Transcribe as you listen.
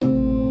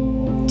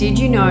Did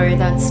you know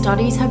that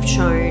studies have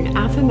shown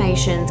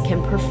affirmations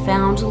can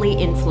profoundly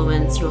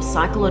influence your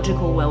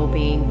psychological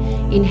well-being,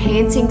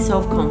 enhancing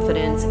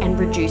self-confidence and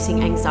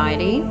reducing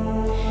anxiety?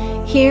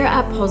 Here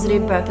at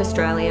Positive Birth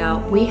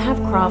Australia, we have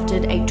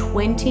crafted a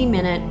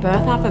 20-minute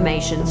birth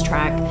affirmations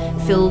track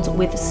filled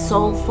with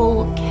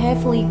soulful,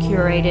 carefully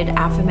curated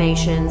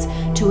affirmations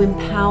to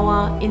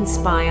empower,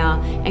 inspire,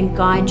 and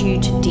guide you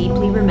to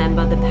deeply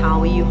remember the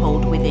power you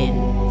hold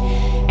within.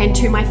 And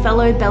to my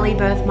fellow belly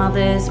birth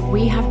mothers,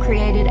 we have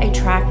created a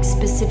track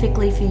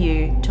specifically for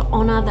you to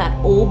honor that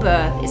all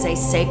birth is a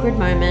sacred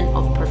moment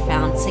of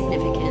profound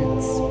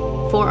significance.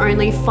 For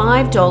only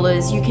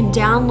 $5, you can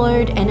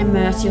download and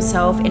immerse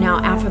yourself in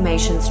our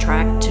affirmations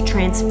track to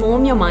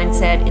transform your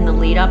mindset in the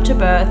lead up to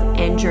birth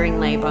and during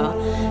labor,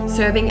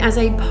 serving as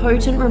a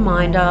potent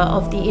reminder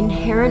of the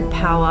inherent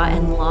power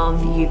and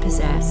love you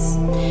possess.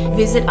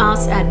 Visit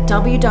us at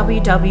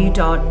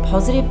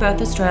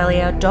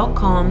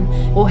www.positivebirthaustralia.com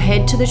or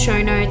head to the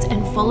show notes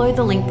and follow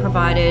the link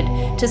provided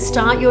to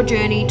start your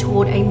journey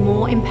toward a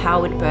more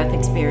empowered birth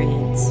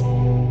experience.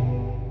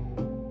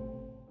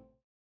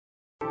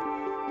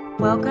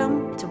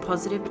 Welcome to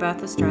Positive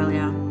Birth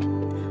Australia,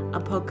 a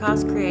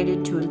podcast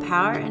created to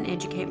empower and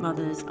educate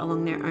mothers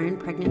along their own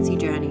pregnancy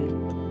journey.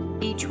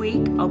 Each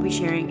week, I'll be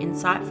sharing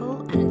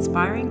insightful and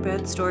inspiring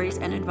birth stories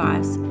and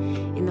advice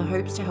in the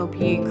hopes to help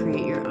you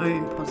create your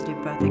own positive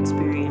birth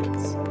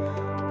experience.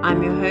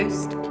 I'm your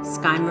host,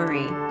 Sky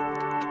Marie.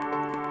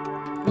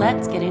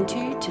 Let's get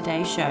into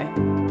today's show.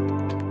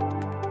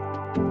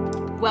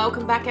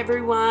 Welcome back,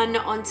 everyone.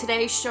 On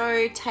today's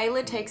show,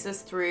 Taylor takes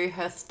us through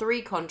her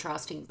 3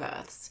 contrasting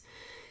births.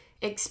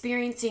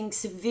 Experiencing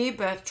severe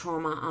birth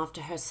trauma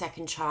after her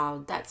second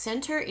child that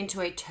sent her into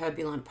a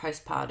turbulent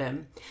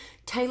postpartum,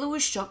 Taylor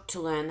was shocked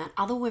to learn that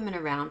other women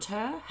around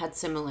her had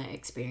similar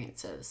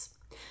experiences.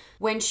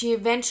 When she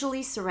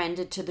eventually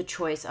surrendered to the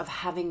choice of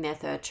having their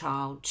 3rd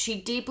child,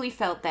 she deeply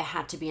felt there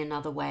had to be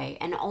another way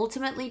and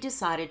ultimately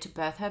decided to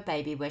birth her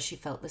baby where she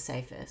felt the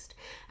safest,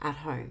 at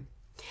home.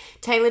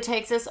 Taylor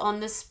takes us on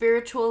the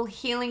spiritual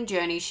healing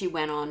journey she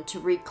went on to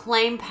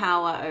reclaim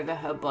power over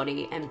her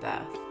body and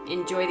birth.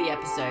 Enjoy the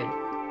episode.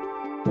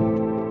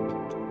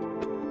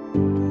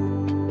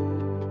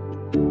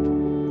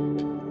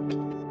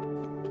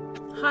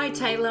 Hi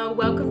Taylor,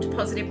 welcome to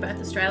Positive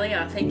Birth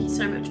Australia. Thank you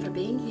so much for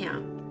being here.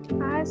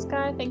 Hi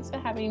Sky, thanks for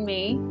having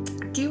me.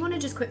 Do you want to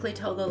just quickly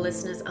tell the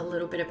listeners a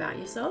little bit about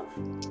yourself?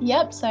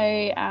 Yep,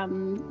 so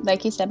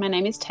like you said, my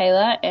name is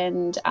Taylor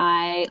and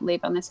I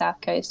live on the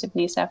south coast of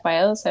New South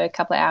Wales, so a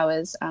couple of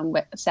hours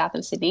south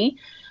of Sydney.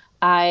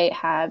 I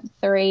have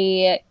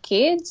 3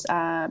 kids,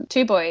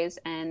 2 boys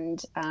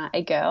and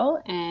a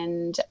girl,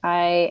 and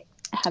I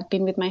have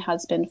been with my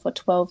husband for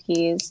 12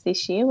 years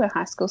this year. We're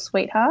high school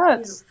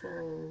sweethearts.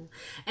 Beautiful.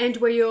 And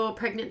were your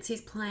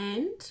pregnancies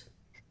planned?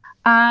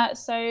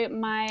 So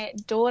my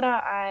daughter,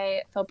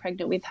 I fell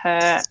pregnant with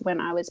her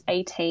when I was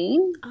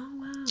 18.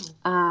 Oh,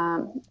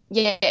 wow.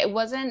 Yeah, it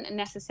wasn't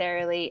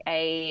necessarily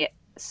a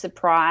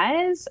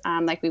surprise.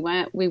 Like we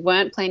weren't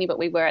planning, but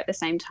we were at the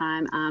same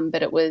time.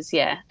 But it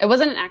wasn't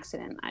an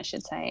accident, I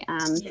should say.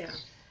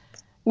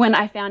 When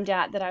I found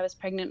out that I was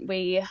pregnant,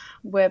 we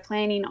were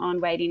planning on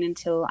waiting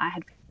until I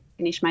had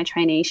finished my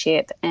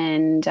traineeship,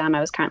 and I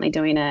was currently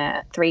doing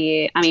a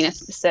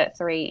Cert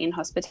 3 in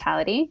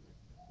hospitality.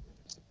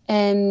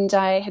 And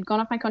I had gone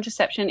off my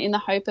contraception in the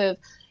hope of,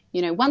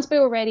 once we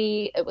were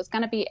ready, it was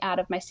going to be out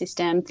of my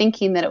system,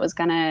 thinking that it was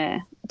going to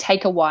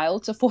take a while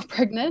to fall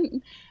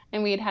pregnant.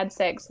 And we had had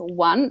sex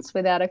once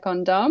without a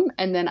condom.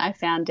 And then I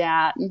found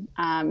out,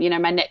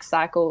 my next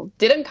cycle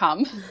didn't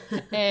come.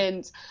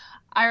 And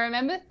I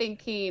remember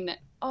thinking,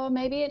 oh,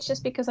 maybe it's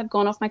just because I've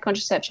gone off my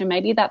contraception.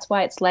 Maybe that's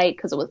why it's late,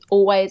 because it was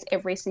always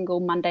every single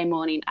Monday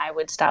morning I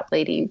would start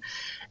bleeding.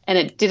 And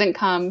it didn't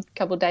come. A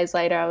couple of days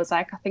later, I was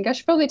like, I think I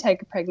should probably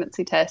take a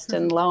pregnancy test.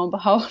 And lo and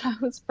behold, I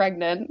was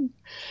pregnant.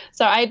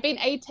 So I had been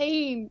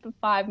 18 for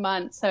 5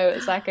 months. So it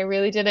was like I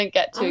really didn't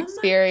get to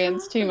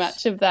experience too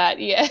much of that.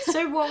 Yeah.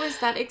 So what was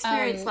that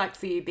experience like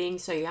for you being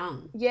so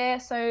young? Yeah,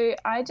 so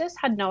I just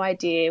had no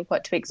idea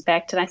what to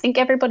expect. And I think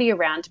everybody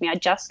around me, I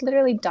just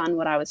literally done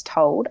what I was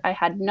told. I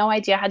had no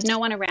idea. I had no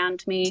one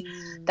around me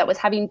that was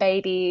having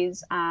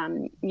babies.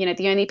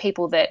 The only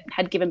people that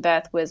had given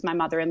birth was my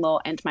mother-in-law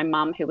and my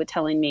mum, who were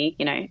telling me,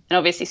 and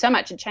obviously so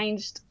much had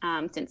changed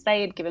since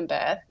they had given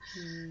birth.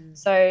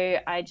 So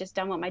I just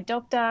done what my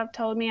doctor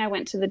told me. I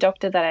went to the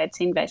doctor that I had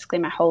seen basically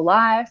my whole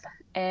life,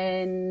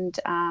 and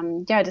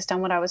I just done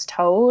what I was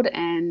told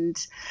and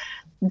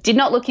did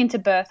not look into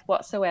birth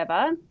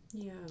whatsoever.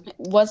 Yeah. It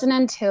wasn't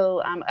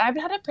until I've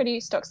had a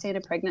pretty stock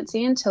standard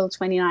pregnancy until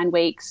 29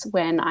 weeks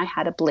when I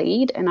had a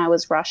bleed and I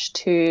was rushed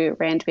to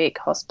Randwick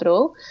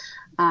Hospital,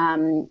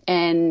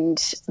 and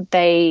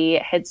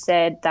they had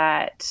said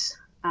that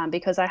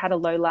because I had a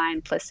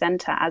low-lying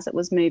placenta, as it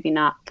was moving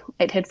up,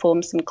 it had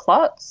formed some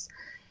clots,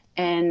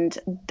 and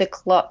the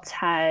clots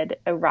had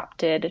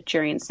erupted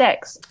during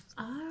sex.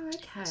 Oh,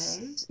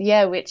 okay.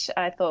 Yeah, which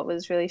I thought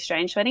was really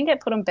strange. So I didn't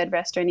get put on bed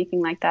rest or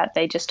anything like that.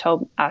 They just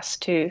told us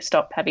to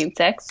stop having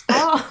sex.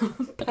 Oh,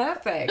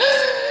 perfect.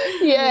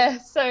 Yeah,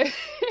 so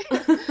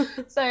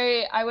so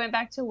I went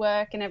back to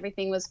work and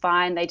everything was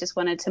fine. They just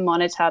wanted to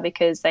monitor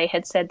because they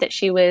had said that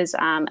she was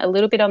a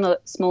little bit on the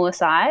smaller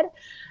side.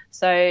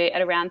 So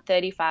at around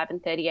 35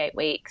 and 38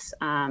 weeks,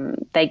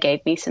 they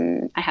gave me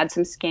I had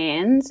some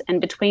scans,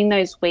 and between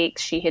those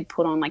weeks she had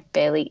put on like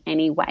barely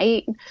any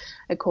weight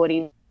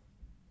according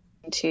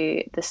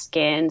to the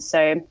scan. So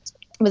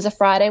it was a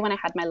Friday when I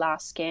had my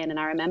last scan, and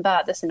I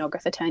remember the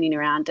sonographer turning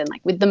around and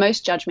like with the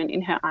most judgment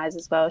in her eyes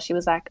as well, she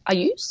was like, "Are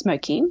you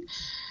smoking?"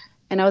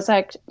 And I was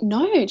like,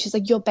 "No." And she's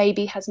like, "Your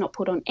baby has not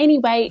put on any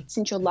weight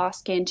since your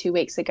last scan 2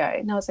 weeks ago."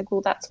 And I was like,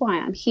 "Well, that's why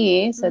I'm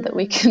here, so that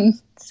we can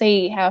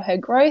see how her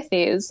growth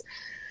is."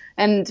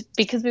 And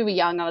because we were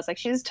young, I was like,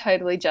 she's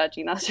totally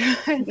judging us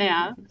right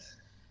now.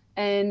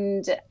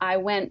 And I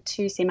went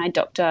to see my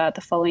doctor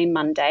the following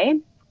Monday.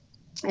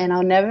 And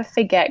I'll never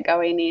forget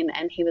going in,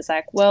 and he was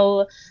like,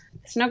 "Well,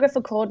 the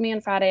sonographer called me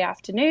on Friday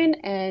afternoon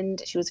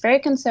and she was very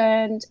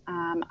concerned.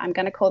 I'm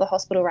going to call the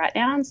hospital right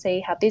now and see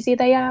how busy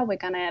they are. We're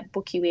going to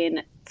book you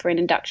in for an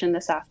induction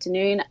this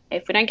afternoon.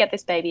 If we don't get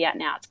this baby out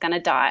now, it's going to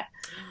die."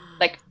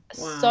 Like,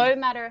 wow. So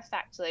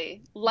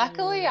matter-of-factly.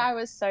 Luckily, I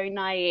was so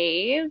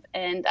naive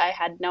and I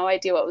had no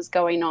idea what was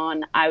going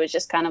on. I was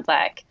just kind of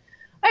like,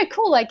 "Oh,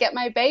 cool, I get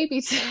my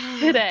baby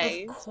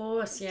today." Of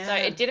course, yeah. So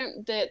it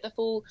didn't, the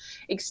full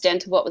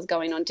extent of what was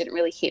going on didn't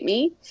really hit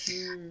me,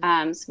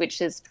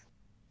 which is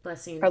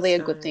probably a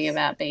good thing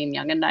about being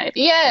young and naive.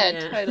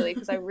 Yeah. Totally,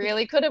 because I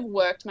really could have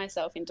worked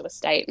myself into a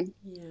state.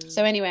 Yeah.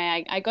 So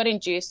anyway, I got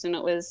induced and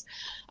it was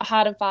a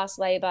hard and fast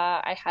labour.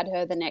 I had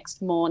her the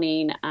next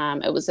morning.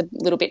 It was a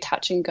little bit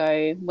touch and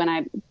go. When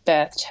I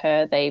birthed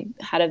her, they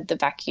had the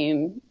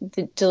vacuum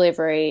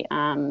delivery,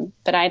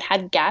 but I'd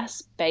had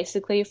gas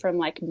basically from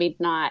like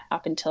midnight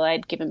up until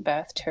I'd given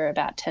birth to her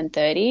about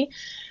 10:30.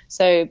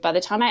 So by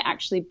the time I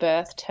actually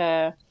birthed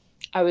her,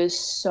 I was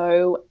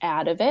so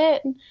out of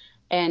it.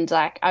 And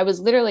like I was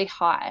literally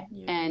high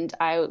and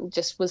I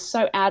just was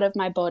so out of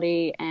my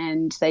body,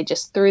 and they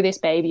just threw this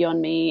baby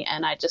on me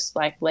and I just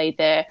like laid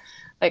there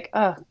like,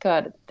 oh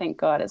God, thank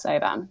God it's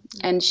over.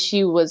 And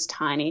she was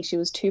tiny. She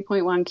was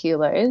 2.1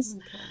 kilos.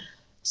 Okay.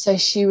 So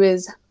she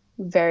was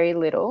very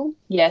little.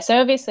 Yeah. So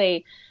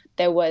obviously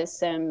there was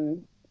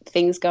some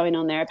things going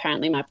on there.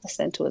 Apparently my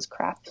placenta was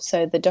crap.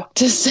 So the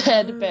doctor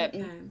said, but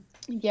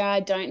yeah, I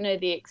don't know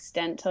the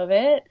extent of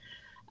it.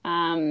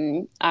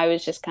 I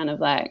was just kind of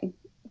like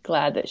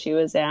glad that she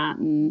was out.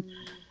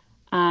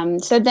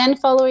 And so then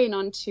following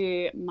on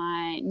to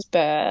my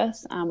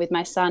birth with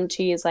my son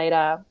 2 years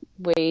later,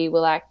 we were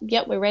like,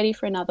 yep, we're ready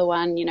for another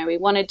one. You know, we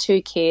wanted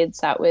 2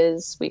 kids.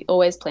 We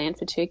always planned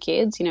for 2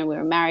 kids. You know, we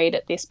were married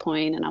at this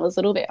point and I was a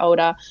little bit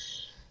older.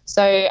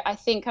 So I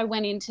think I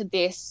went into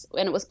this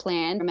when it was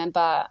planned. I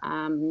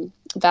remember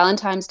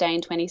Valentine's Day in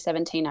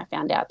 2017, I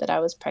found out that I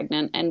was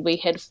pregnant, and we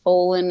had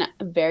fallen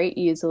very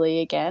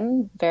easily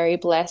again, very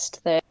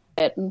blessed that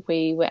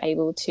we were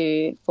able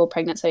to fall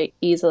pregnant so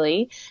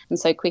easily and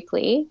so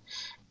quickly.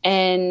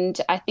 And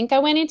I think I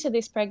went into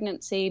this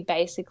pregnancy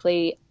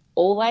basically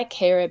all I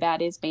care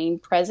about is being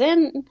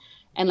present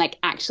and like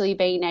actually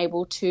being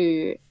able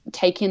to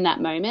take in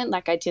that moment.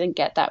 Like I didn't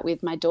get that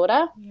with my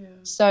daughter. Yeah.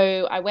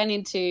 So I went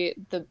into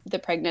the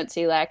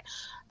pregnancy like,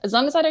 as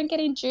long as I don't get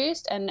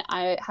induced and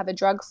I have a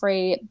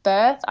drug-free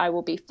birth, I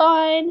will be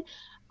fine.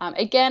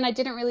 Again, I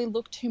didn't really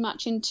look too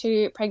much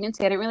into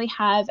pregnancy. I didn't really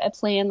have a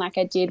plan like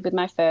I did with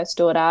my first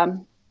daughter.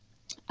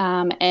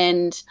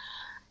 And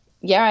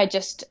yeah, I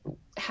just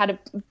had a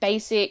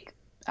basic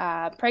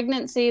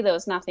pregnancy. There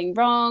was nothing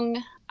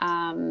wrong.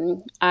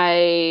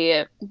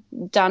 I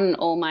done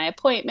all my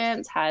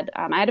appointments, I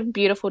had a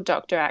beautiful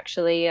doctor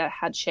actually. I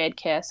had shared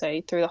care,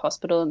 so through the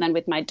hospital and then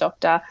with my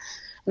doctor.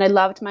 And I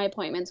loved my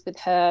appointments with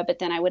her, but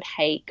then I would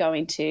hate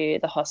going to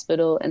the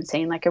hospital and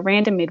seeing like a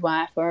random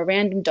midwife or a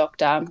random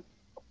doctor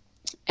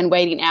and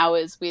waiting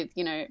hours with,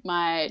 you know,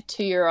 my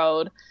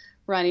 2-year-old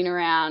running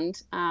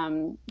around.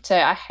 So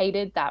I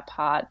hated that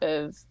part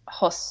of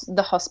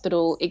the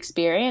hospital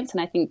experience.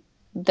 And I think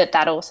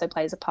that also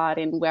plays a part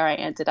in where I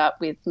ended up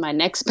with my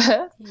next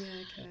birth. Yeah,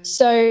 okay.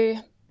 So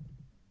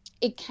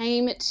it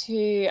came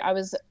to, I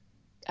was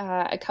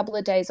a couple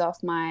of days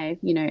off my,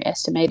 you know,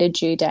 estimated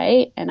due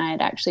date, and I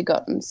had actually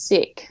gotten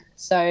sick.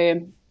 So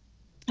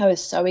I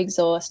was so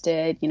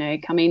exhausted, you know,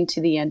 coming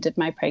to the end of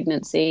my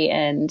pregnancy,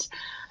 and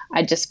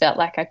I just felt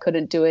like I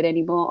couldn't do it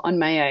anymore on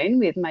my own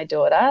with my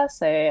daughter.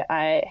 So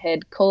I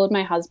had called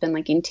my husband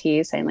like in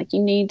tears saying like, you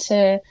need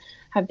to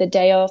have the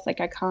day off. Like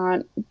I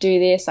can't do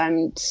this.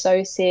 I'm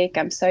so sick.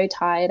 I'm so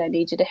tired. I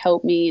need you to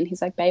help me. And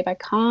he's like, babe, I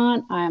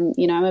can't. I'm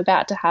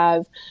about to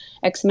have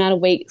X amount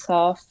of weeks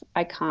off.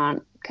 I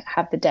can't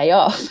have the day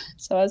off.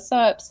 So I was so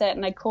upset,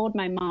 and I called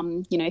my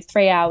mum, you know,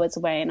 3 hours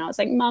away, and I was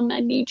like, Mum, I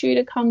need you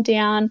to come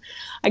down.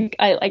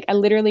 I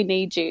literally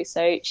need you.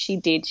 So she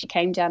did. She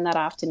came down that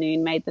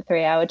afternoon, made the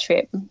 3-hour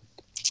trip,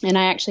 and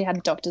I actually had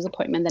a doctor's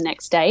appointment the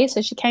next day.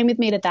 So she came with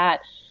me to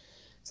that.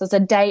 So it's a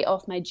day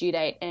off my due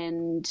date,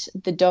 and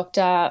the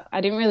doctor,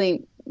 I didn't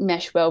really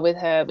mesh well with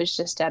her. It was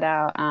just at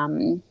our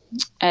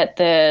at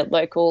the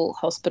local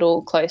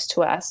hospital close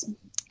to us,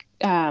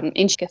 in a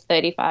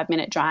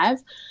 35-minute drive.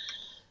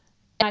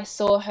 I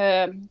saw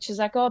her. She's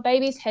like, "Oh,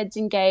 baby's head's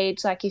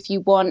engaged. Like, if you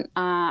want,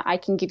 I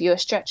can give you a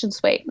stretch and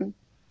sweep."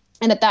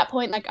 And at that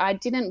point, like, I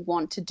didn't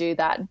want to do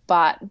that,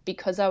 but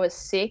because I was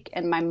sick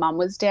and my mum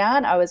was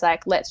down, I was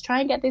like, let's try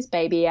and get this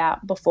baby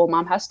out before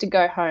mum has to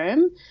go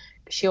home.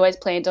 She always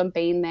planned on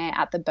being there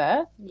at the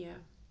birth. Yeah.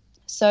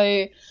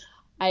 So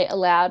I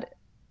allowed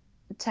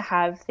to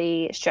have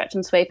the stretch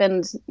and sweep.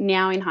 And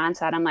now in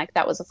hindsight, I'm like,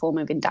 that was a form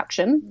of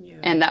induction. Yeah.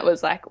 And that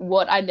was like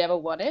what I never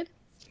wanted.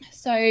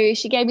 So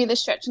she gave me the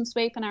stretch and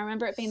sweep, and I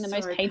remember it being the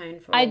most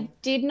painful. I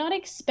did not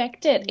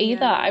expect it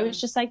either. Yeah. I was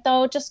just like,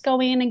 they'll just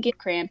go in and get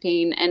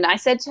cramping. And I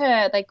said to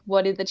her, like,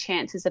 what are the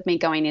chances of me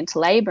going into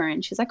labor?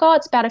 And she's like, oh,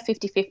 it's about a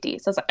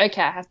 50-50. So I was like,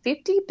 okay, I have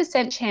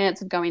 50%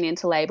 chance of going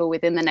into labor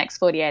within the next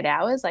 48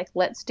 hours. Like,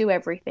 let's do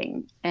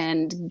everything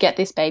and get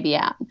this baby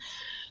out.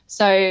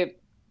 So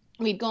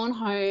we'd gone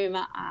home.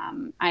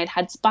 I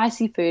had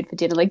spicy food for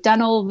dinner, like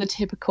done all the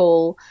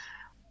typical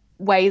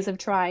ways of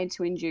trying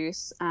to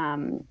induce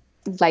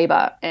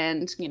labor,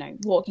 and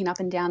walking up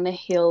and down the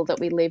hill that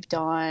we lived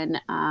on,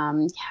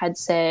 had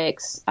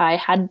sex. I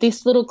had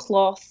this little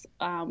cloth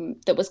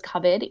that was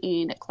covered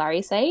in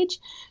clary sage,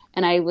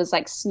 and I was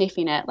like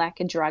sniffing it like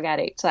a drug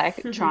addict,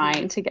 like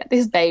trying to get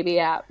this baby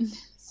out.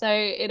 So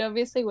it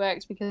obviously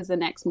worked, because the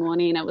next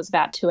morning, it was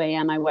about 2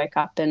 a.m. I woke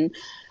up and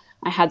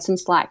I had some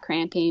slight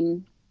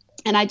cramping,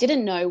 and I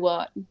didn't know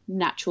what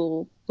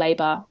natural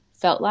labor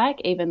felt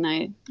like, even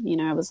though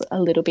I was a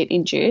little bit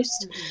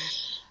induced.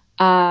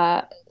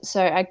 So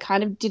I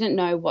kind of didn't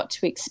know what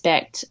to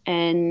expect,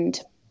 and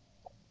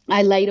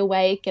I laid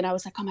awake and I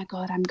was like, oh my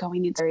God, I'm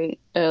going into very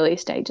early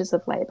stages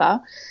of labor.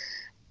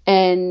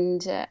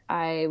 And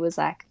I was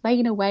like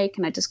laying awake,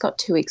 and I just got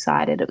too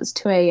excited. It was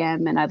 2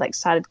 a.m. and I like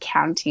started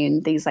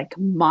counting these like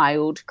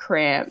mild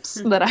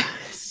cramps that I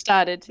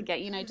started to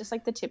get, just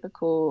like the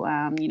typical,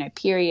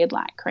 period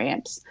like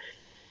cramps.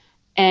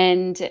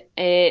 And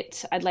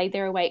I laid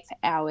there awake for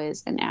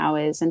hours and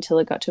hours until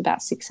it got to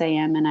about 6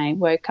 a.m. and I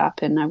woke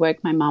up, and I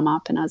woke my mum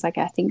up, and I was like,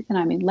 I think that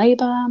I'm in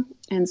labor.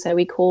 And so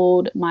we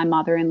called my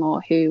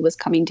mother-in-law, who was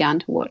coming down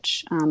to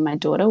watch my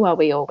daughter while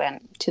we all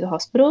went to the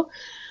hospital.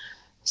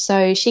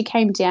 So she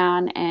came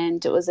down,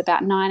 and it was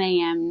about 9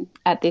 a.m.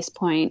 at this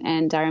point,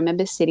 and I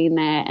remember sitting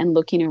there and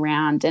looking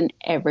around, and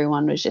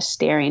everyone was just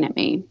staring at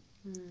me,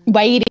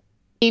 waiting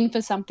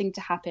for something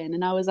to happen.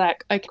 And I was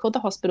like, okay, call the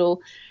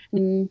hospital,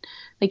 and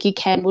like,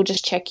 we'll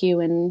just check you,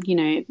 and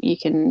you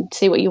can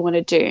see what you want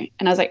to do.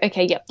 And I was like,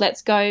 okay, yep,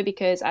 let's go,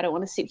 because I don't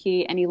want to sit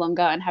here any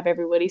longer and have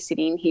everybody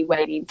sitting here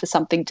waiting for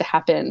something to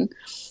happen,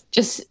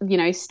 just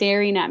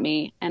staring at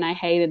me. And I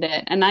hated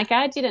it. And like,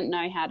 I didn't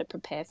know how to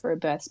prepare for a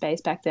birth space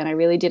back then. I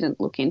really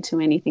didn't look into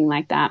anything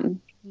like that.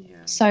 Yeah.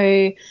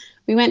 So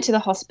we went to the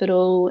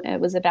hospital. It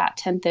was about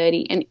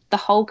 10:30, and the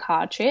whole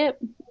car trip,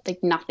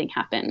 like, nothing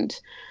happened.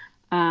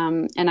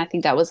 And I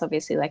think that was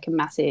obviously like a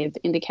massive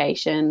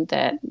indication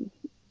that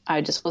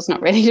I just was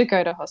not ready to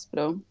go to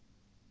hospital.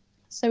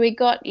 So we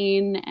got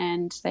in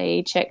and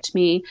they checked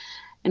me.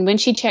 And when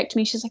she checked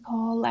me, she's like,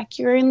 oh, like,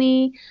 you're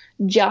only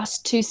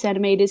just 2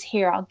 centimeters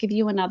here. I'll give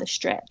you another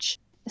stretch.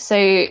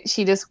 So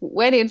she just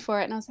went in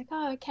for it. And I was like,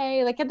 oh,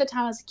 okay. Like, at the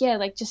time I was like, yeah,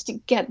 like,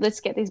 let's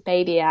get this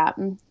baby out,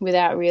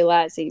 without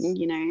realizing,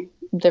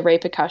 the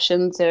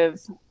repercussions of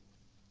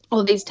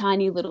all these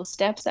tiny little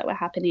steps that were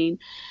happening.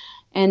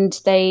 And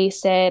they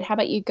said, how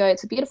about you go,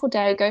 it's a beautiful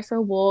day, go for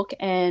a walk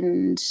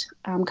and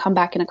come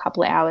back in a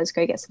couple of hours,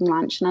 go get some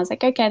lunch. And I was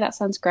like, okay, that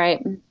sounds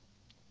great.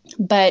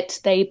 But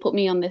they put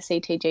me on the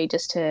CTG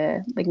just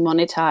to like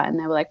monitor, and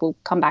they were like, we'll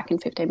come back in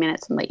 15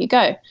 minutes and let you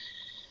go.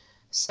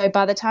 So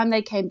by the time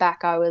they came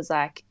back, I was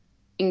like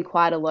in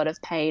quite a lot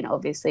of pain,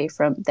 obviously,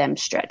 from them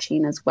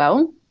stretching as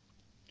well.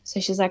 So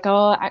she's like,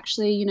 oh,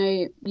 actually,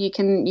 you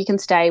can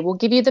stay. We'll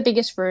give you the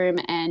biggest room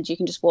and you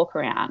can just walk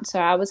around. So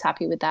I was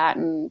happy with that.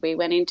 And we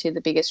went into the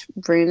biggest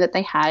room that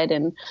they had,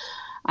 and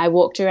I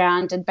walked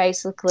around, and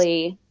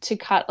basically, to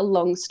cut a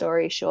long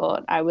story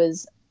short, I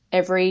was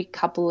every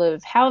couple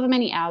of however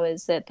many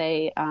hours that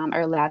they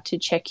are allowed to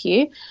check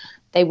you,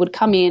 they would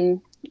come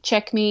in,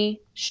 check me,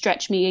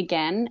 stretch me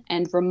again,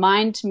 and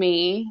remind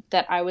me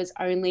that I was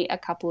only a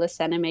couple of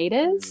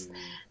centimeters.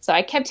 So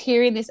I kept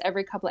hearing this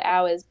every couple of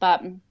hours,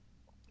 but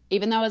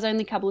even though I was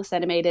only a couple of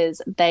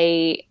centimeters,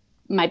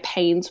 my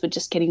pains were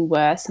just getting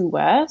worse and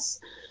worse.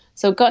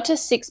 So it got to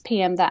 6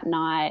 p.m. that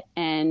night,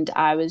 and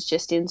I was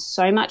just in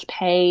so much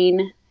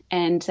pain.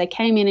 And they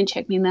came in and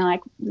checked me, and they're like,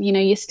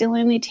 you're still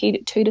only 2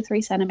 to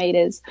 3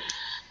 centimeters.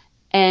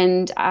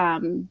 And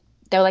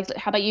they were like,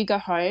 how about you go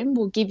home?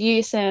 We'll give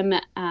you some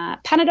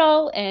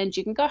Panadol, and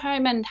you can go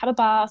home and have a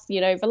bath,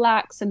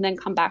 relax, and then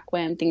come back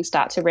when things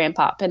start to ramp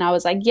up. And I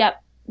was like,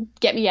 yep,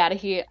 get me out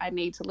of here. I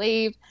need to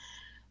leave.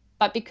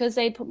 But because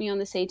they put me on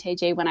the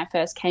CTG when I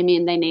first came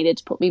in, they needed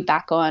to put me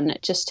back on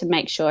just to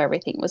make sure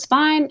everything was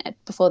fine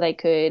before they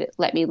could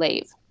let me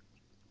leave.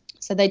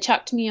 So they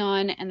chucked me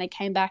on and they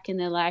came back and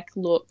they're like,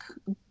 look,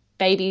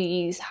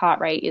 baby's heart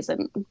rate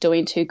isn't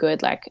doing too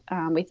good. Like,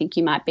 we think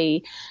you might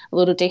be a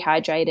little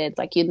dehydrated.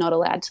 Like, you're not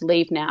allowed to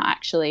leave now,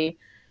 actually.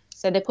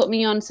 So they put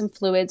me on some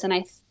fluids, and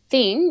I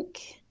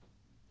think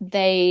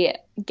they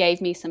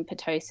gave me some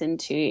Pitocin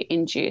to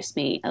induce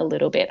me a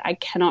little bit. I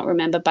cannot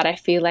remember, but I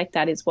feel like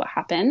that is what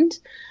happened.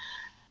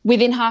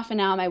 Within half an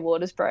hour, my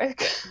waters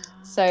broke.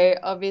 So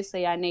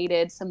obviously I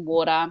needed some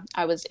water.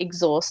 I was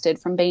exhausted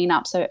from being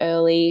up so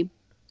early.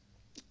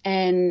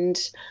 And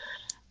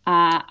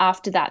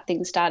after that,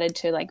 things started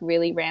to like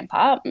really ramp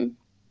up.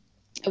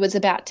 It was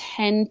about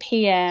 10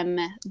 p.m.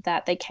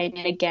 that they came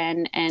in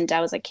again, and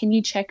I was like, can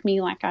you check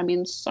me? Like, I'm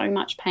in so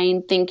much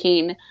pain,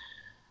 thinking,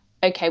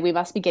 okay, we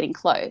must be getting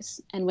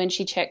close. And when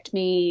she checked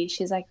me,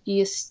 she's like,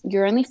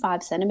 you're only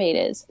 5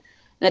 centimeters.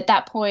 And at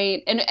that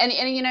point, and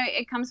you know,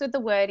 it comes with the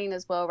wording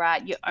as well,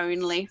 right? You're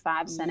only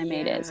 5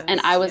 centimeters. Yes, and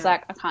I was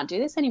like, I can't do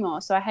this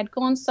anymore. So I had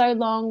gone so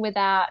long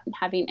without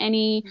having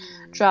any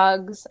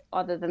drugs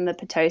other than the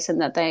Pitocin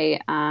that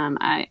they,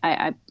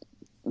 I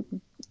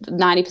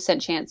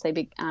 90% chance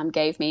they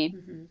gave me.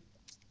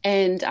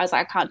 And I was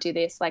like, I can't do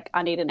this. Like,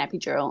 I need an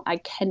epidural. I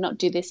cannot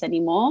do this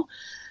anymore.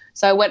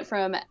 So I went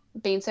from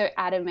being so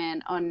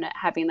adamant on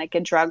having like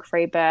a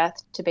drug-free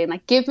birth to being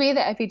like, give me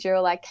the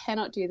epidural. I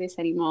cannot do this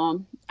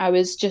anymore. I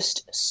was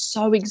just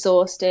so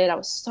exhausted. I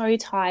was so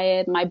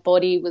tired. My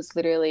body was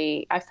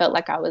literally, I felt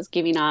like I was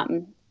giving up.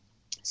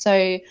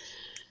 So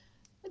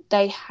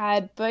they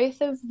had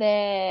both of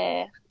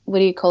their, what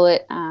do you call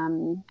it,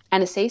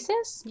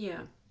 anesthesis.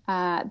 Yeah.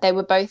 They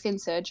were both in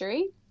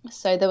surgery.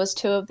 So there was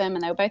 2 of them,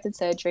 and they were both in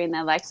surgery, and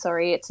they're like,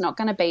 sorry, it's not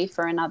going to be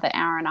for another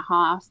hour and a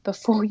half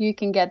before you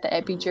can get the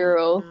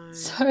epidural. No.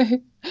 So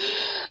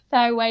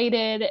I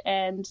waited,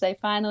 and they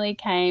finally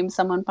came.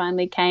 Someone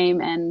finally came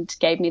and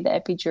gave me the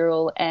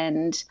epidural.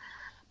 And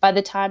by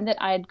the time that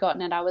I had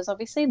gotten it, I was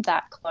obviously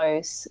that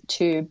close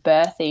to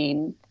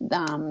birthing.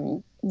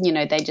 You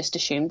know, they just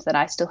assumed that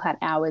I still had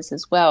hours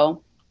as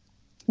well.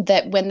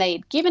 That when they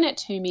had given it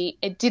to me,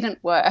 it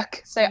didn't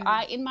work. So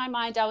in my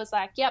mind, I was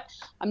like, yep,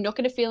 I'm not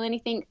going to feel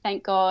anything,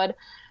 thank God.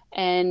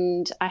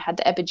 And I had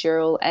the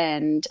epidural,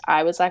 and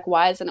I was like,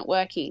 why isn't it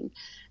working?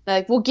 They're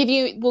like, we'll give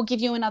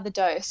you another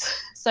dose.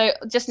 So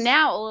just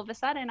now, all of a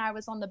sudden, I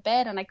was on the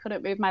bed and I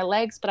couldn't move my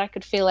legs, but I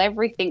could feel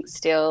everything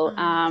still.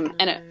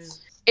 And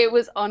it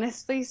was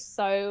honestly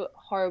so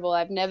horrible.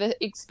 I've never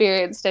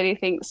experienced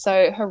anything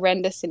so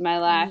horrendous in my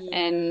life.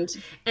 Yeah.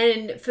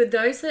 And for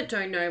those that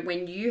don't know,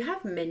 when you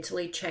have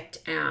mentally checked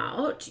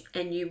out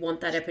and you want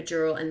that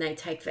epidural and they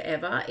take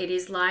forever, it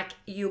is like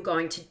you're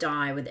going to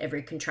die with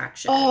every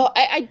contraction. Oh,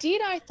 I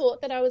did. I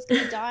thought that I was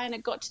going to die, and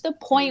it got to the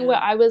point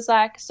where I was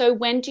like, so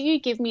when do you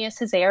give me a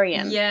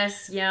cesarean?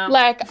 Yes, yeah.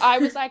 Like, I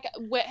was like,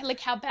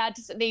 how bad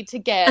does it need to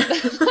get?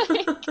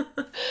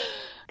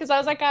 Because I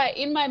was like,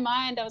 in my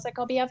mind, I was like,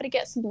 I'll be able to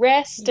get some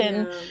rest,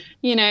 and,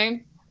 you know,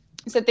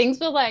 so things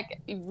were like,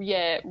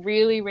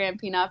 really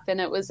ramping up. And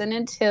it wasn't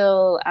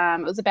until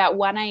it was about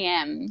 1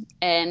 a.m.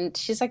 and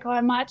she's like, oh, I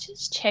might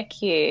just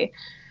check you.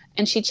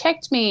 And she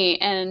checked me,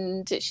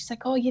 and she's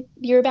like, oh,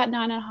 you're about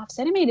 9.5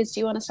 centimeters. Do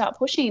you want to start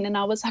pushing? And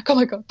I was like, oh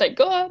my God, thank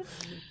God.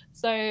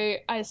 So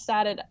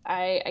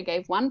I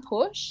gave one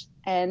push,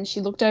 and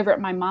she looked over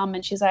at my mum,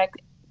 and she's like,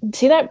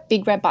 see that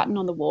big red button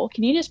on the wall?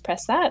 Can you just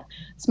press that?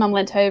 So Mum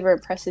leant over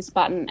and pressed this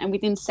button, and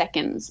within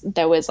seconds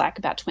there was like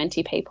about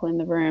 20 people in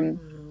the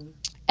room.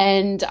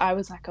 And I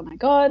was like, oh my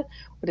God,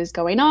 what is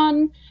going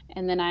on?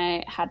 And then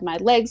I had my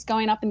legs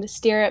going up in the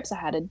stirrups. I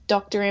had a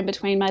doctor in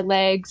between my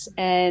legs,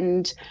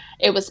 and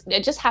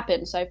it just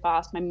happened so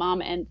fast. My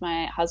mum and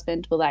my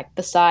husband were like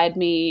beside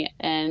me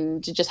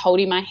and just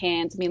holding my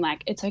hands and being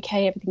like, it's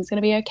okay, everything's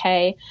going to be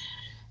okay.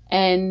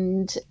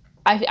 And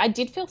I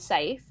did feel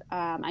safe.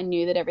 I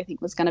knew that everything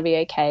was going to be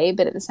okay,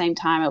 but at the same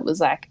time, it was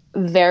like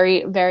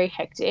very, very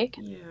hectic.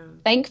 Yeah.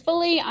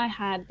 Thankfully, I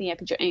had the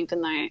epidural,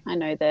 even though I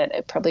know that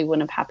it probably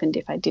wouldn't have happened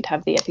if I did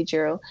have the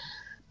epidural.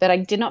 But I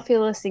did not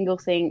feel a single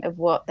thing of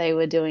what they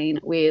were doing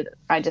with.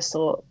 I just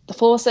saw the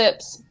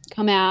forceps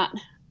come out,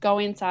 go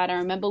inside. I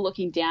remember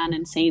looking down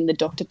and seeing the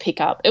doctor pick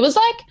up. It was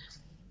like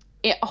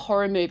a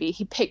horror movie.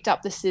 He picked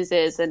up the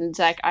scissors, and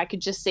like I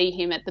could just see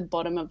him at the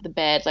bottom of the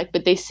bed, like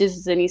with these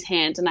scissors in his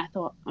hands. And I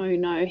thought, oh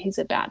no, he's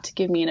about to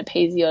give me an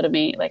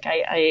episiotomy. Like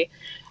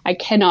I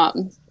cannot.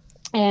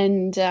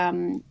 And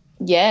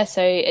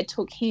so it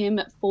took him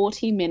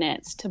 40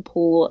 minutes to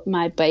pull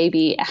my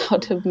baby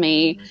out of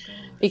me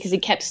because he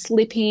kept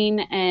slipping,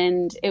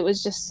 and it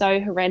was just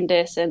so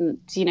horrendous. And,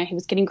 you know, he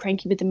was getting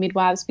cranky with the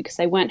midwives because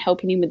they weren't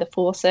helping him with the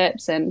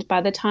forceps. And by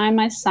the time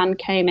my son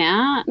came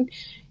out,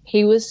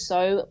 he was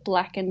so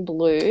black and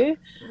blue,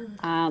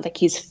 like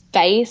his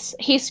face.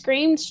 He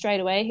screamed straight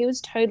away. He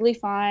was totally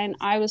fine.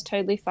 I was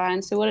totally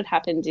fine. So what had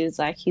happened is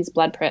like his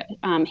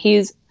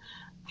his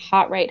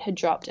heart rate had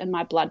dropped, and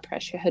my blood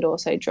pressure had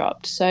also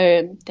dropped.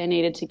 So they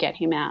needed to get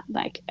him out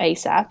like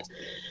ASAP.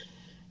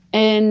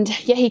 And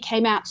yeah, he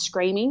came out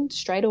screaming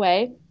straight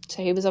away.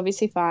 So he was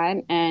obviously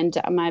fine, and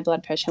my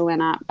blood pressure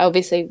went up,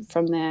 obviously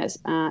from the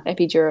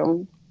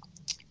epidural.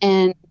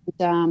 And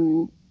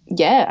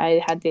yeah,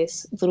 I had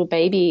this little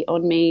baby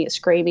on me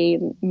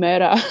screaming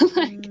murder.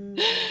 Like,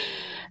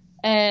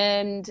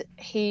 and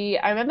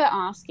I remember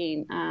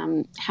asking,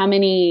 how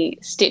many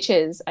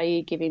stitches are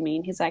you giving me?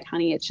 And he's like,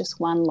 honey, it's just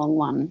one long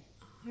one.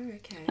 Oh,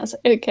 okay. I was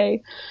like,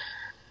 okay.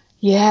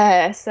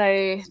 Yeah.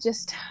 So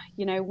just,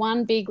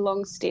 one big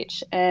long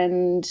stitch.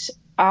 And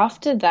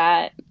after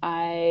that,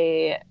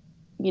 there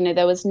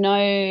was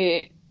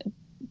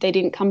they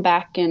didn't come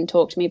back and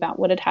talk to me about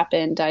what had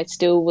happened. I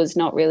still was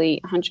not really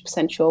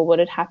 100% sure what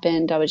had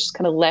happened. I was just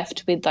kind of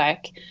left with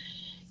like,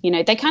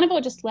 they kind of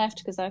all just left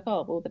because like,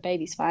 oh, well, the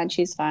baby's fine,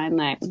 she's fine,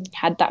 like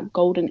had that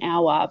golden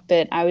hour.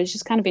 But I was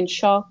just kind of in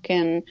shock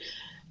and,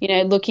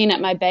 looking at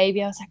my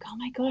baby, I was like, oh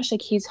my gosh,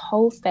 like his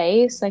whole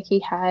face, like he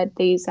had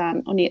these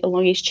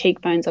along his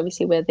cheekbones,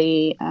 obviously where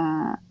the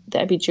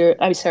epidural,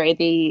 I'm sorry,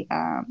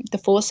 the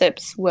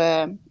forceps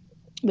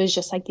was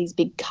just like these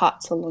big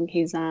cuts along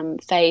his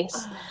face.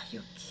 Oh,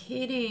 you're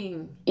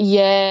kidding.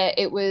 Yeah,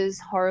 it was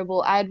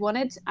horrible. I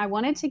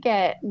wanted to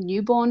get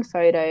newborn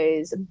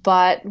photos,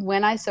 but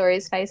when I saw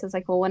his face, I was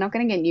like, well, we're not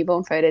going to get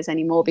newborn photos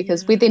anymore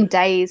because within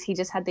days he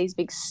just had these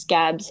big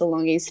scabs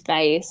along his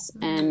face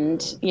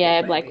and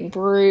like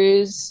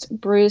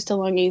bruised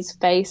along his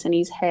face and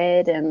his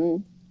head,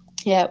 and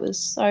yeah, it was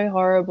so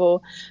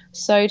horrible,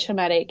 so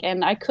traumatic.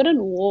 And I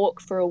couldn't walk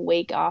for a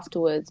week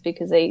afterwards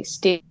because they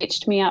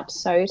stitched me up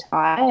so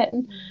tight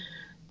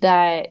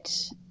that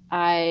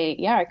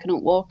I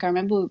couldn't walk. I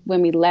remember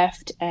when we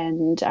left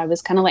and I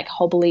was kind of like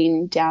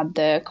hobbling down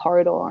the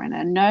corridor and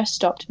a nurse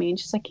stopped me and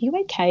she's like, are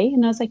you okay?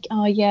 And I was like,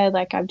 oh yeah,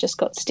 like I've just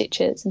got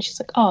stitches. And she's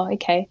like, oh,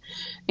 okay.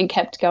 And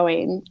kept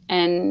going.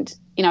 And,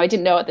 I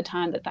didn't know at the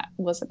time that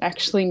wasn't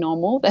actually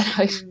normal,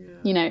 that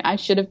I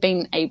should have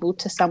been able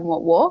to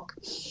somewhat walk.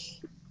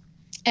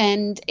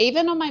 And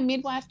even on my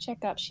midwife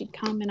checkup, she'd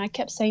come and I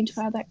kept saying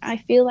to her, like, I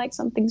feel like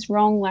something's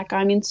wrong. Like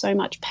I'm in so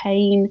much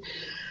pain.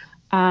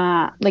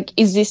 Like,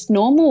 is this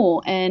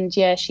normal? And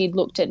yeah, she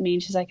looked at me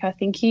and she's like, I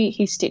think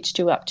he stitched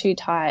you up too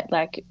tight.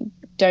 Like,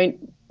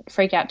 don't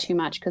freak out too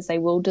much because they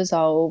will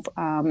dissolve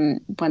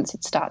once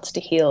it starts to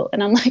heal.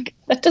 And I'm like,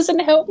 that doesn't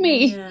help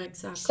me. Yeah,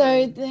 exactly.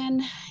 So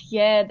then,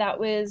 yeah, that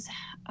was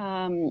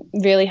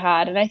really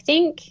hard. And I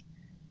think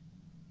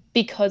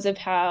because of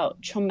how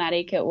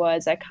traumatic it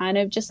was, I kind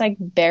of just like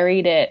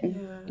buried it. Yeah.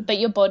 But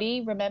your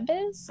body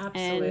remembers.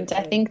 Absolutely. And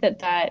I think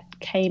that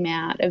came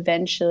out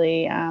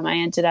eventually. I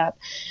ended up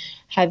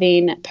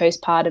having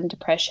postpartum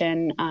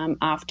depression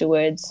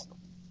afterwards.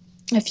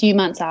 A few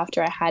months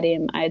after I had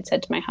him, I had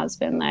said to my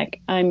husband, like,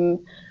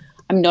 I'm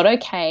not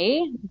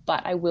okay,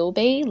 but I will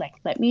be. Like,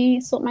 let me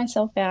sort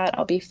myself out.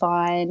 I'll be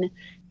fine.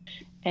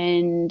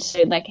 And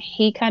like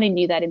he kind of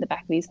knew that in the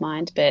back of his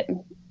mind, but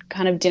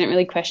kind of didn't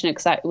really question it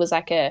because it was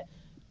like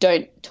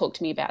don't talk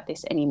to me about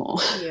this anymore.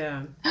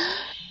 Yeah.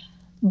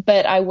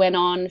 But I went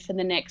on for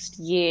the next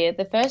year.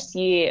 The first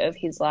year of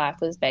his life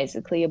was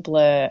basically a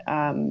blur.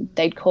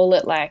 They'd call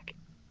it like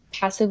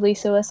passively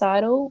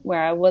suicidal,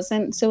 where I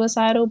wasn't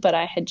suicidal, but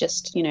I had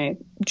just,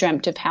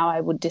 dreamt of how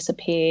I would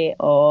disappear,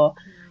 or,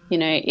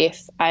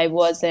 if I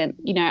wasn't,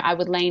 I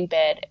would lay in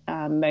bed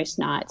most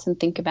nights and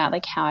think about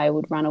like how I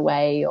would run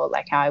away or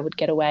like how I would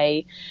get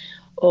away,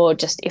 or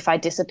just if I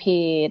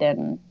disappeared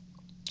and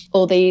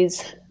all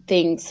these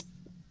things.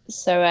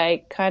 So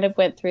I kind of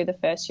went through the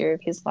first year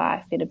of his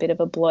life in a bit of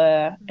a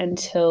blur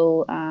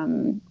until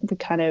we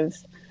kind of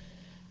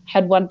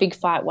had one big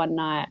fight one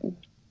night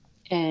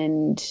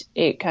and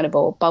it kind of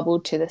all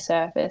bubbled to the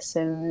surface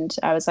and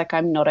I was like,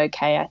 I'm not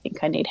okay. I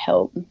think I need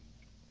help.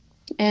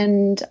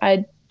 And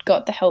I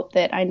got the help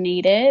that I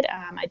needed.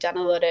 I'd done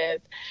a lot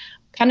of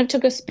kind of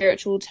took a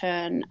spiritual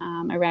turn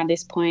around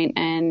this point,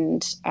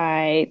 and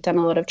I done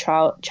a lot of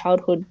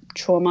childhood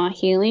trauma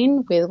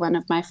healing with one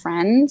of my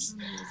friends.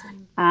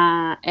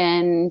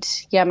 And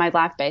yeah, my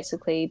life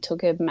basically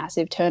took a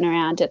massive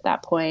turnaround at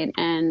that point.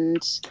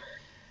 And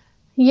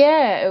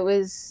yeah, it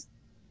was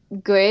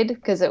good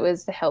because it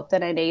was the help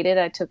that I needed.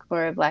 I took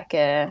more of like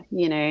a,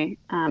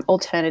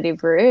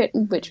 alternative route,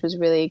 which was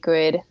really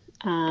good.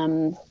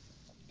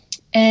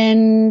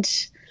 And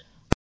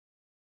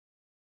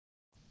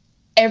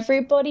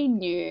everybody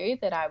knew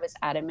that I was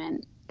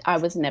adamant I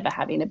was never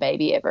having a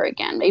baby ever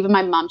again. Even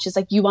my mum, she's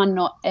like, you are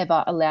not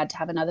ever allowed to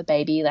have another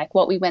baby. Like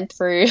what we went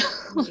through.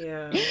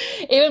 Yeah.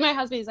 Even my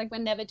husband is like, we're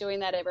never doing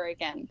that ever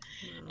again.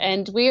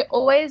 And we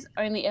always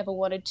only ever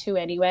wanted two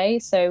anyway.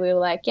 So we were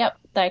like, yep,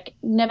 like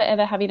never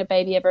ever having a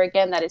baby ever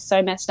again. That is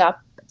so messed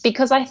up.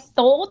 Because I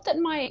thought that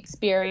my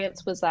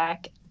experience was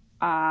like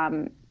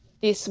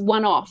this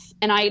one-off,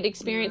 and I had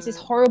experienced this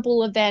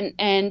horrible event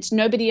and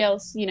nobody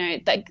else,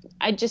 like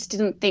I just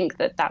didn't think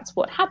that that's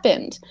what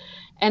happened.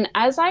 And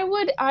as I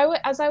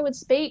would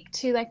speak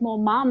to like more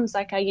mums,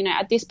 like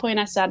at this point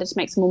I started to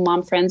make some more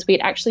mum friends. We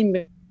had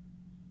actually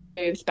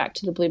moved back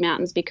to the Blue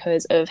Mountains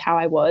because of how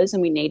I was,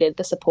 and we needed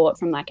the support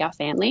from like our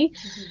family.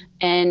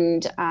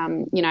 And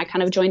I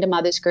kind of joined a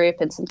mother's group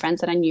and some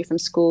friends that I knew from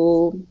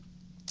school.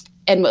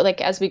 And like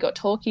as we got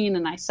talking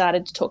and I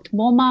started to talk to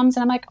more mums,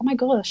 and I'm like, oh my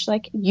gosh,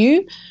 like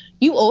you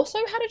also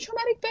had a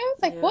traumatic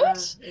birth? Like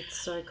what?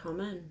 It's so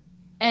common.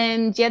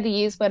 And yeah, the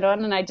years went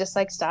on, and I just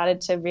like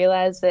started to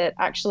realize that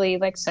actually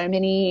like so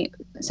many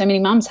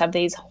mums have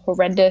these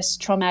horrendous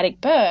traumatic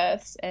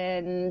births,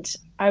 and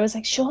I was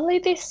like, surely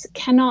this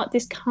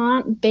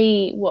can't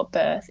be what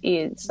birth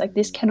is. Like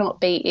this cannot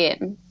be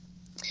it.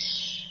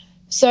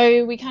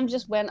 So we kind of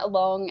just went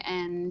along,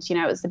 and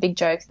it was the big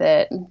joke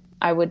that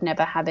I would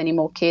never have any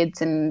more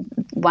kids. And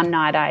one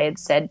night I had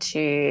said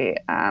to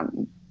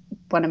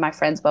one of my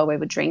friends while we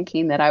were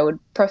drinking that I would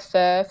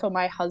prefer for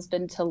my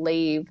husband to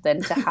leave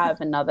than to have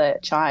another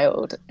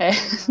child.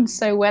 And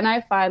so when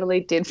I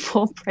finally did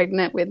fall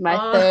pregnant with my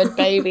third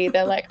baby,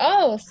 they're like,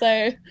 oh,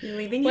 so you're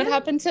leaving what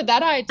happened to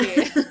that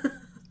idea?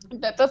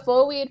 But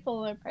before we had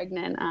fallen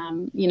pregnant,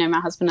 my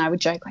husband and I would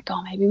joke like,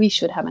 oh, maybe we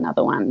should have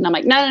another one. And I'm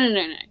like, no,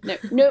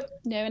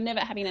 never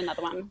having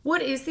another one.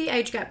 What is the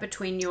age gap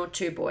between your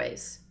two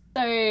boys?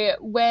 So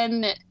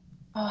when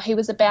he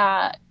was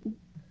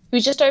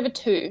just over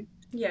 2.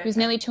 Yeah. He was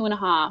nearly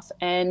 2.5,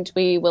 and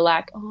we were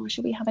like, oh,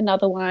 should we have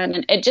another one?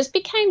 And it just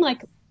became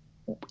like,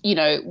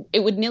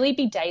 it would nearly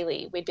be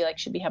daily. We'd be like,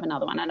 should we have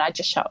another one? And I'd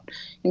just shut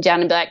him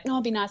down and be like, no,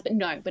 it'd be nice, but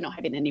no, we're not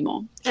having it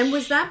anymore. And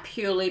was that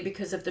purely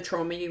because of the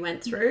trauma you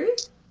went through?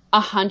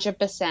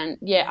 100%.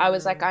 Yeah, I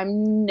was like,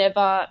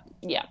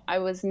 I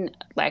wasn't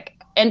like,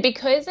 and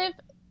because of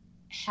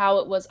how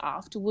it was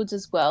afterwards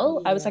as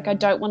well, I was like, I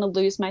don't want to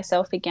lose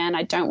myself again.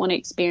 I don't want to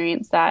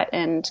experience that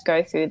and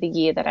go through the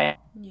year that I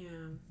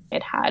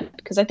had,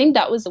 because I think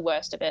that was the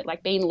worst of it,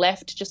 like being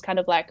left just kind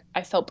of like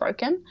I felt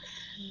broken.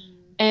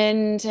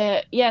 And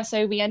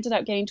so we ended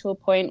up getting to a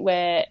point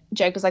where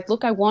Jake was like,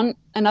 look, I want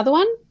another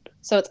one,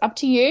 so it's up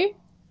to you.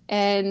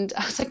 And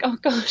I was like, oh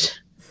gosh,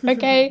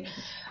 okay.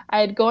 I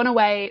had gone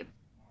away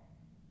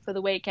for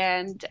the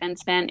weekend and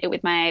spent it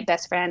with my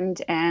best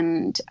friend,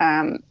 and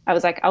I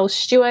was like, I'll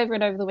stew over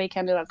it over the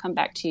weekend and I'll come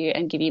back to you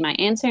and give you my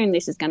answer, and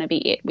this is going to be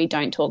it. We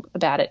don't talk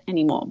about it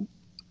anymore.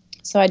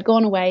 So I'd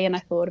gone away and I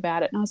thought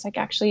about it, and I was like,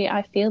 actually,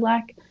 I feel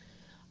like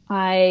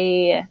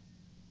I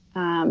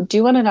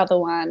do want another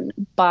one,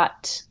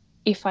 but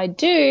if I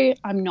do,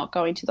 I'm not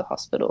going to the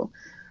hospital.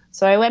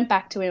 So I went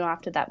back to him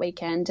after that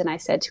weekend and I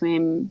said to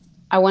him,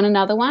 I want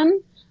another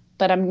one,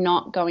 but I'm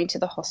not going to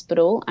the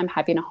hospital. I'm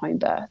having a home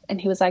birth. And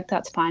he was like,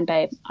 that's fine,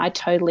 babe. I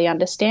totally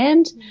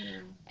understand. Yeah.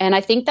 And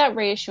I think that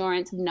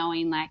reassurance of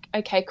knowing like,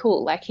 okay,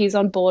 cool. Like he's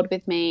on board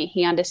with me.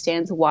 He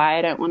understands why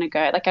I don't want to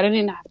go. Like I don't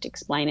even have to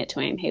explain it to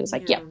him. He was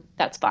like, yep,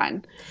 that's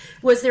fine.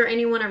 Was there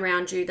anyone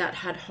around you that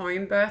had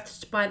home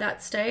births by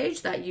that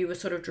stage that you were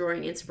sort of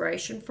drawing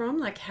inspiration from?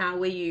 Like how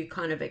were you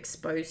kind of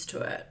exposed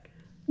to it?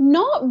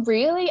 Not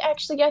really,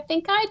 actually. I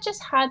think I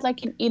just had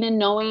like an inner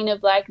knowing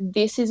of like,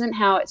 this isn't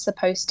how it's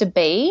supposed to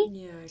be.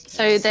 Yeah, okay.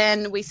 So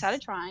then we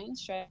started trying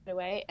straight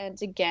away.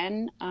 And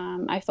again,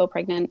 I fell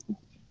pregnant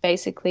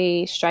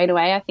basically straight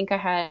away. I think I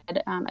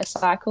had a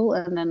cycle,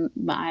 and then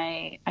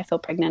I fell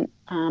pregnant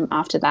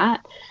after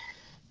that.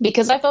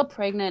 Because I fell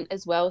pregnant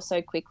as well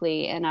so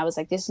quickly, and I was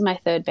like, this is my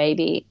third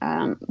baby.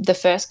 The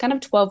first kind of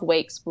 12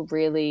 weeks were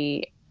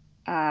really,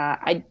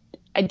 I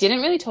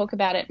didn't really talk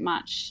about it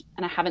much,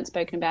 and I haven't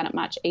spoken about it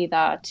much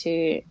either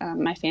to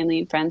my family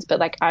and friends,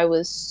 but like I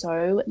was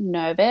so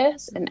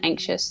nervous and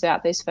anxious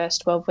throughout those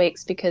first 12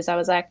 weeks because I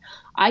was like,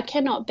 I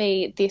cannot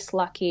be this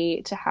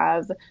lucky to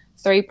have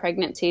 3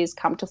 pregnancies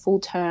come to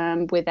full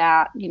term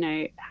without,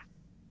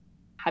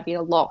 having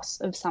a loss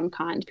of some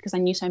kind, because I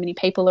knew so many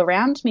people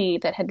around me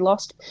that had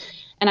lost,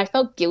 and I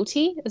felt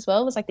guilty as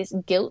well. It was like this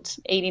guilt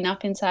eating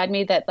up inside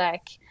me that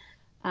like,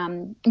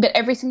 but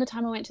every single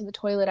time I went to the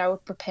toilet, I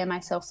would prepare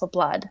myself for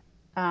blood.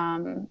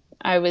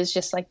 I was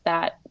just like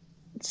that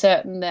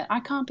certain that I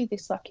can't be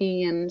this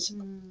lucky, and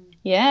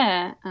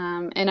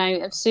and I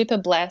am super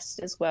blessed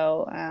as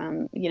well.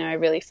 I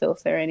really feel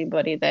for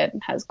anybody that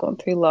has gone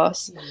through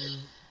loss.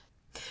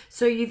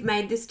 So you've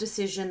made this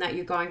decision that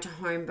you're going to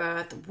home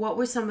birth. What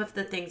were some of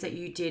the things that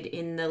you did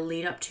in the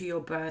lead up to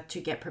your birth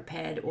to get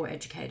prepared or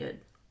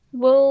educated?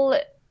 Well,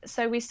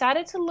 so we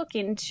started to look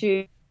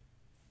into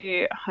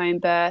home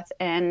birth,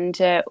 and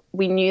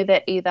we knew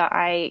that either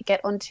I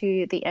get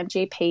onto the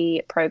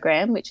MGP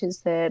program, which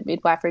is the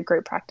midwifery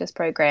group practice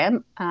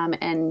program,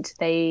 and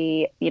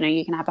they,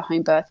 you can have a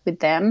home birth with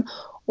them,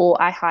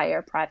 or I hire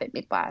a private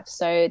midwife.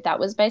 So that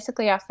was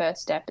basically our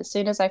first step. As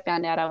soon as I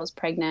found out I was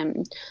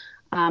pregnant,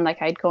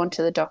 I'd gone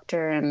to the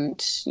doctor and,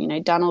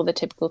 done all the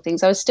typical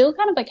things. I was still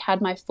kind of like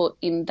had my foot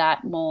in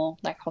that more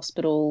like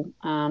hospital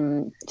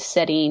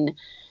setting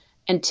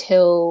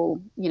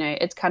until,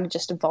 it's kind of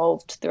just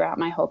evolved throughout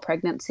my whole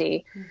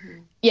pregnancy.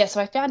 Mm-hmm. Yeah,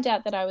 so I found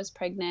out that I was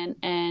pregnant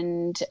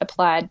and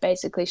applied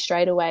basically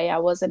straight away. I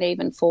wasn't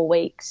even 4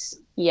 weeks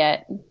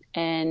yet.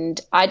 And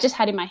I just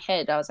had in my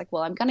head, I was like,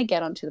 well, I'm going to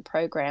get onto the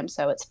program,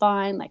 so it's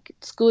fine. Like,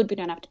 it's good. We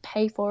don't have to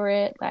pay for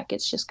it. Like,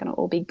 it's just going to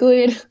all be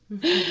good.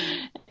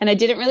 Mm-hmm. And I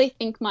didn't really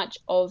think much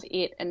of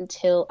it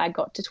until I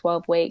got to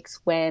 12 weeks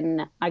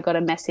when I got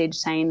a message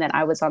saying that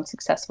I was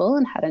unsuccessful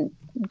and hadn't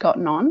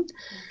gotten on. Okay.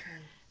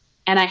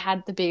 And I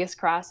had the biggest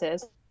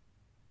crisis.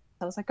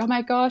 I was like, oh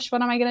my gosh,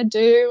 what am I going to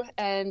do?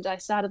 And I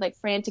started like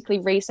frantically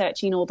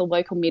researching all the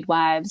local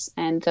midwives,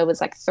 and there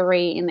was like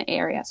 3 in the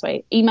area. So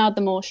I emailed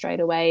them all straight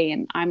away,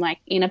 and I'm like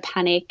in a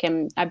panic,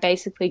 and I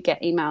basically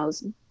get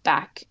emails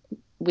back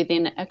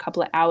within a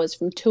couple of hours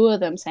from 2 of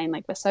them saying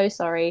like, we're so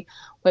sorry,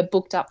 we're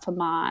booked up for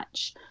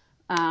March.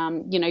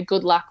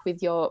 Good luck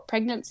with your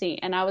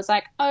pregnancy. And I was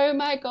like, oh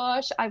my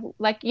gosh,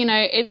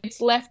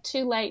 it's left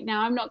too late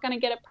now. I'm not going to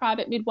get a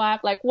private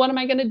midwife. Like, what am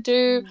I going to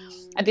do?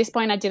 At this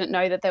point, I didn't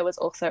know that there was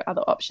also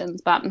other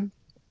options, but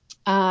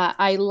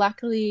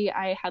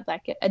I had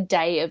like a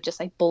day of just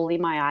like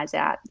bawling my eyes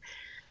out.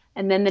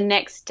 And then the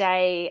next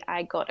day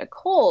I got a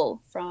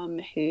call from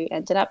who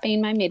ended up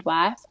being my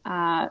midwife,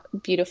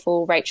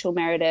 beautiful Rachel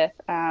Meredith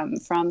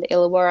from the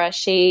Illawarra.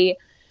 She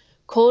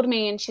called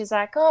me and she's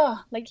like, oh,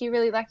 like, you're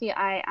really lucky.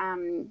 I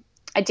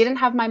didn't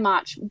have my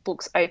March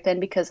books open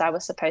because I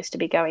was supposed to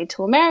be going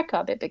to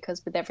America, but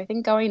because with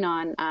everything going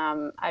on,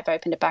 I've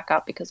opened it back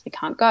up because we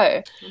can't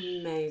go.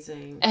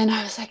 Amazing. And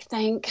I was like,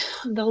 thank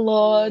the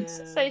Lord.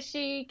 Yeah. So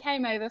she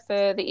came over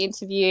for the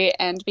interview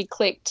and we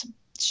clicked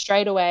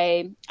straight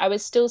away. I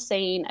was still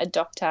seeing a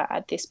doctor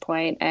at this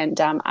point, and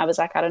I was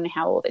like, I don't know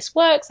how all this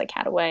works. Like,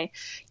 how do I,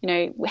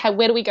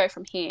 where do we go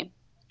from here?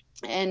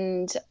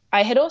 And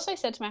I had also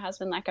said to my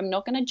husband, like, I'm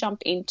not going to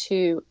jump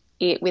into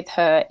it with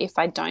her if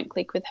I don't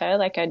click with her.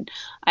 Like,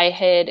 I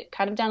had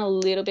kind of done a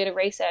little bit of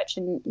research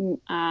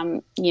and,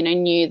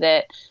 knew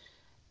that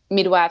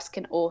midwives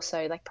can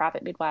also, like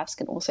private midwives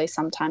can also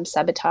sometimes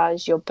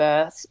sabotage your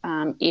birth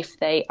if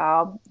they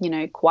are,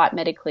 quite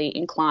medically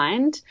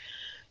inclined.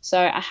 So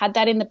I had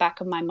that in the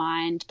back of my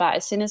mind. But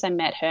as soon as I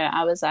met her,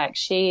 I was like,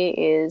 she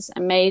is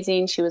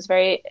amazing. She was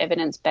very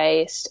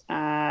evidence-based.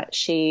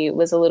 She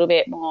was a little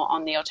bit more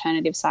on the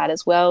alternative side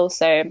as well.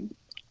 So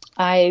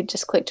I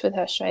just clicked with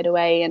her straight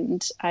away,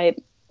 and I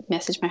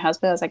messaged my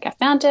husband. I was like, I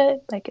found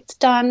it. Like, it's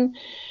done.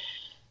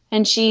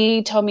 And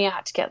she told me I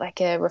had to get like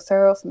a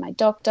referral from my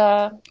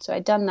doctor. So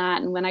I'd done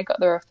that. And when I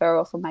got the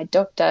referral from my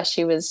doctor,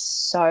 she was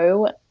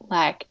so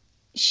like,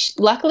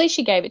 luckily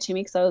she gave it to me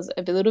because I was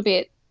a little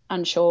bit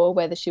unsure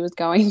whether she was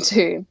going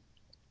to.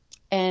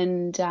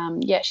 And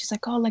she's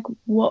like, oh, like,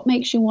 what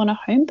makes you want a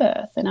home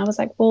birth? And I was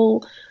like,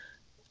 well,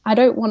 I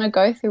don't want to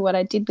go through what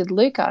I did with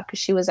Luca, because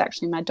she was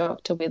actually my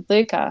doctor with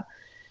Luca.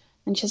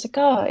 And she's like,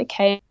 oh,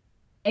 okay.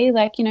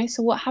 Like,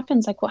 so what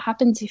happens? Like, what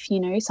happens if,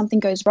 something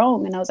goes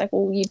wrong? And I was like,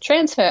 well, you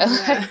transfer.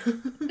 Yeah.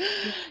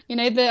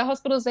 Like, the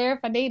hospital's there if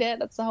I need it.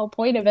 That's the whole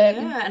point of it.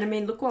 Yeah. And I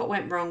mean, look what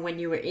went wrong when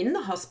you were in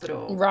the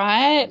hospital.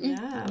 Right.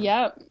 Yeah.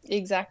 Yep,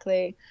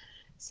 exactly.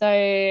 So,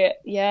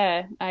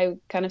 yeah, I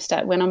kind of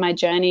went on my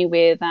journey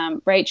with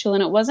Rachel,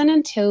 and it wasn't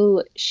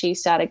until she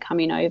started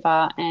coming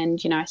over and,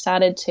 I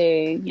started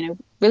to,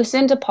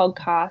 listen to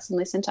podcasts and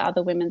listen to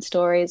other women's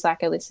stories.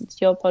 Like, I listened to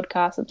your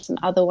podcast and some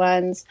other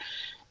ones,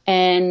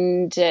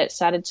 and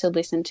started to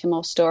listen to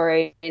more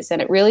stories, and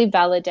it really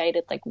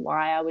validated like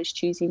why I was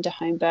choosing to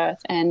home birth,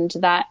 and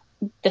that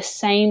the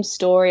same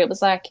story, it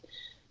was like,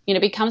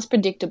 becomes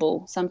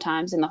predictable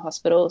sometimes in the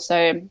hospital.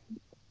 So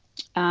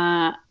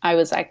I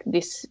was like,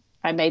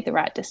 I made the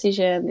right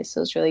decision. This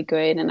was really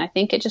good. And I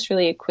think it just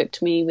really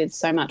equipped me with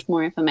so much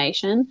more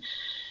information.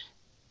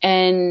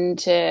 And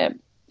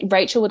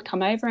Rachel would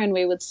come over and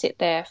we would sit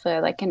there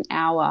for like an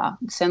hour.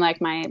 So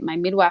like my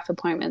midwife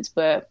appointments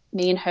were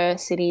me and her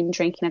sitting,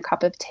 drinking a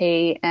cup of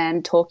tea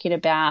and talking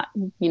about,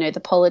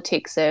 the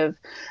politics of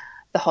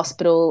the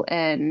hospital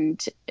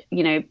and,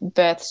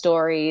 birth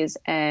stories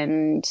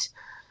and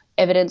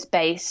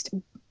evidence-based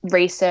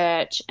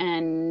research.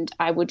 And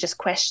I would just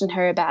question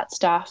her about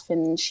stuff,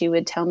 and she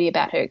would tell me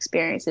about her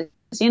experiences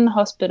in the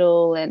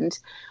hospital, and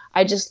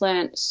I just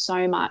learned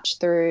so much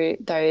through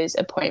those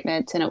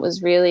appointments, and it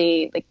was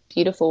really like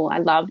beautiful. I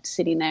loved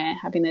sitting there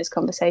having those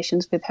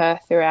conversations with her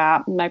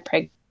throughout my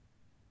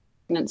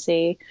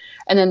pregnancy.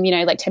 And then,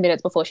 like 10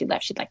 minutes before she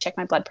left, she'd like check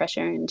my blood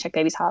pressure and check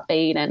baby's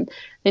heartbeat, and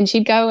then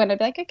she'd go and I'd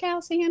be like, okay,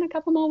 I'll see you in a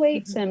couple more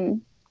weeks.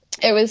 And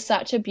it was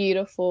such a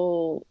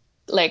beautiful,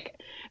 it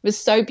was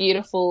so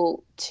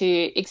beautiful to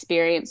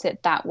experience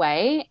it that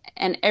way.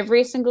 And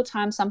every single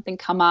time something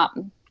come up,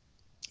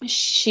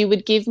 she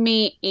would give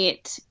me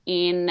it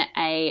in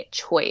a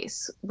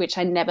choice, which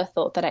I never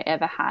thought that I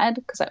ever had,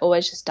 because I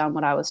always just done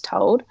what I was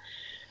told.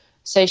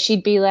 So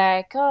she'd be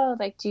like, oh,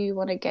 like, do you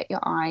want to get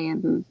your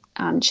iron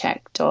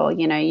checked, or,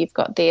 you've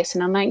got this?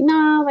 And I'm like,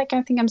 no, like,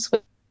 I think I'm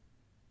sweet.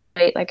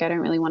 Like, I don't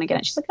really want to get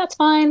it. She's like, that's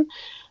fine.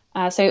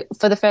 So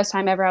for the first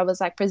time ever, I was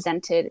like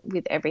presented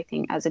with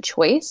everything as a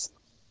choice.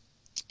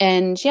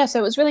 And yeah, so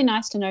it was really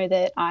nice to know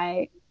that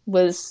I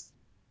was,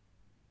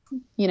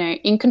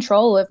 in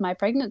control of my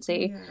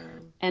pregnancy. Yeah.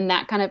 And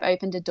that kind of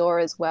opened a door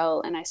as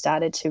well. And I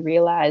started to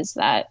realize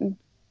that,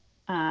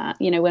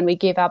 when we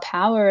give our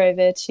power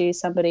over to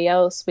somebody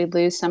else, we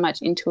lose so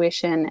much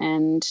intuition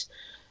and,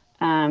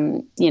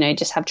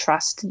 just have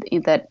trust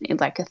that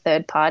like a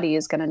third party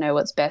is going to know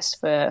what's best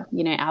for,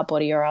 our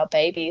body or our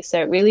baby.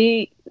 So it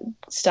really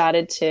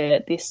started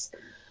to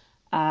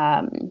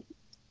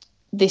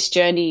this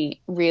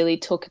journey really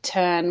took a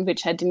turn,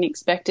 which I didn't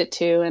expect it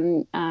to.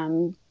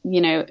 And,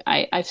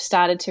 I've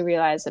started to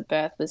realize that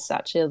birth was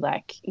such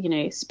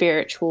a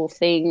spiritual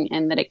thing,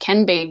 and that it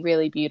can be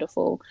really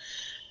beautiful.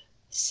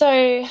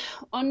 So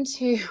on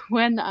to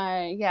when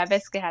I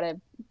basically had a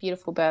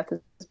beautiful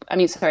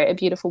a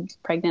beautiful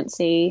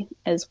pregnancy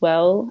as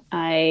well.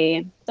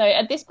 So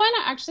at this point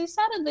I actually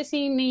started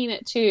listening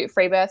to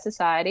Free Birth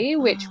Society,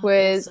 which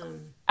was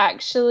awesome.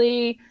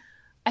 actually,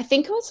 I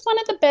think it was one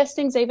of the best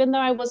things, even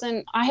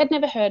though I had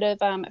never heard of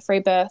free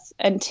birth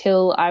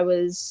until I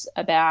was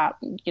about,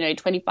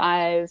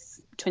 25,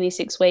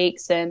 26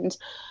 weeks. And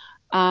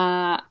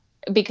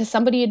because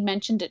somebody had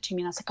mentioned it to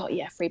me, and I was like, oh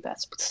yeah, free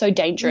birth's so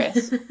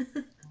dangerous.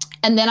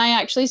 And then I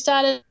actually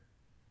started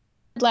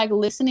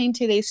listening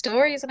to these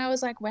stories, and I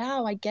was like,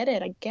 wow, I get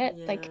it.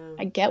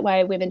 I get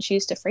why women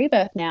choose to free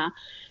birth now,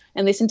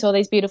 and listen to all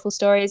these beautiful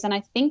stories. And I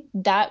think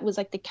that was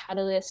the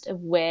catalyst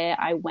of where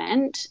I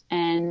went,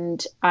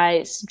 and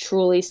I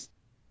truly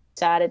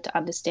started to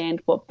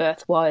understand what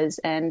birth was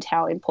and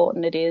how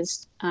important it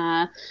is.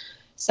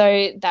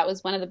 So that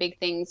was one of the big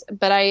things.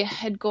 But I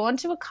had gone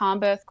to a calm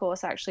birth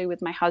course actually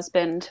with my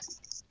husband,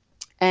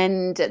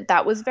 and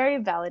that was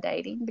very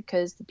validating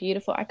because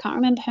I can't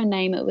remember her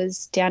name, it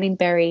was down in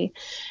Berry,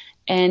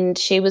 and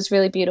she was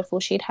really beautiful.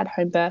 She'd had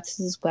home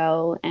births as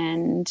well,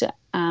 and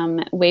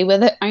we were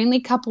the only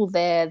couple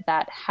there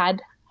that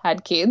had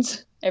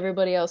kids.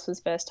 Everybody else was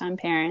first-time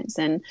parents,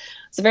 and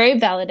it's a very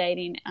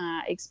validating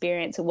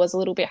experience. It was a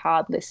little bit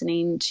hard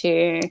listening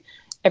to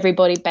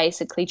everybody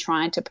basically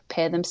trying to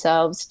prepare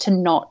themselves to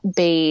not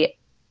be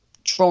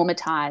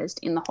traumatized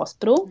in the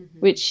hospital,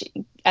 which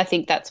I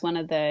think that's one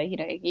of the,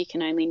 you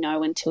can only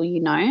know until you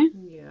know.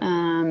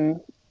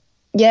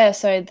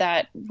 So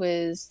that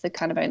was the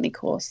kind of only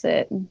course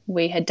that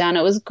we had done.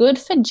 It was good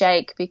for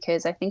Jake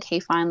because I think he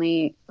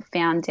finally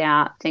found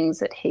out things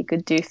that he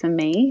could do for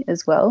me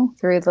as well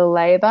through the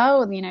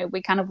labor.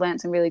 We kind of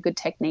learned some really good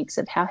techniques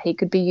of how he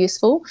could be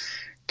useful.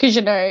 Because,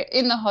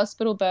 in the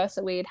hospital births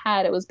that we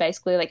had, it was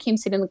basically like him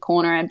sit in the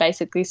corner and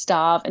basically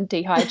starve and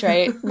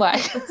dehydrate. So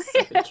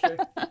true.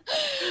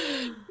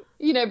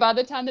 By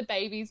the time the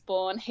baby's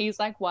born, he's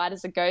white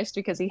as a ghost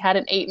because he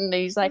hadn't eaten. And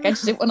he's like, I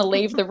just didn't want to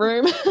leave the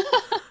room.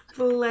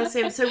 Bless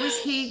him. So was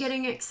he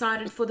getting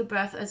excited for the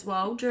birth as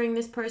well during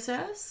this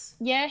process?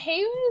 Yeah,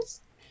 he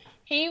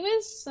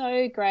was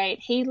so great.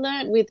 He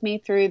learnt with me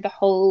through the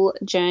whole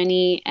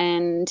journey,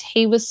 and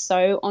he was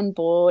so on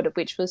board,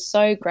 which was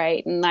so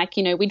great. And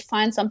we'd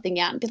find something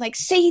out and be like,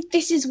 see,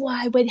 this is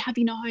why we're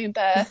having a home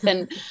birth.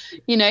 And,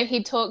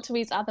 he'd talk to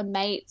his other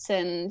mates,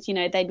 and,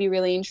 they'd be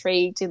really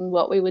intrigued in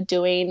what we were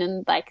doing,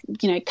 and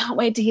can't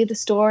wait to hear the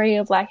story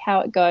of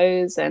how it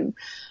goes. And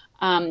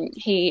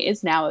he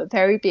is now a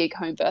very big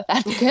home birth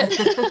advocate.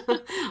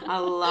 I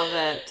love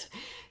it.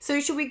 So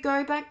should we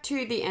go back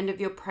to the end of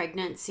your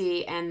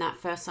pregnancy and that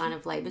first sign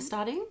of labour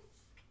starting?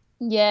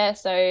 Yeah,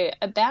 so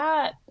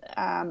about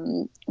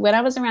when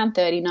I was around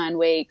 39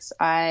 weeks,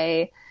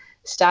 I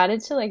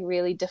started to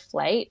really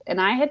deflate,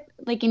 and I had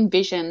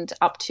envisioned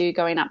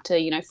going up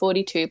to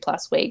 42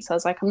 plus weeks. I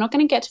was like, I'm not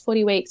going to get to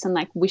 40 weeks and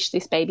wish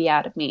this baby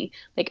out of me.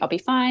 I'll be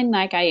fine.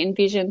 I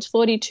envisioned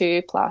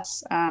 42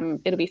 plus,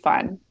 it'll be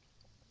fine.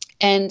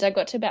 And I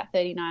got to about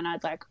 39.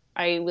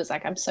 I was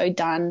like, I'm so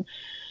done.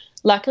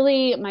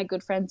 Luckily, my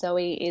good friend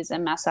Zoe is a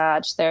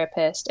massage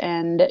therapist,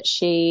 and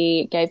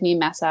she gave me a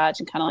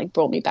massage and kind of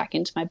brought me back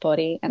into my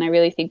body. And I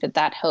really think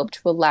that helped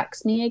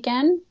relax me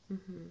again.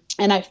 Mm-hmm.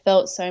 And I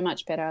felt so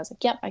much better. I was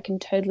like, yep, I can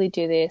totally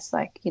do this.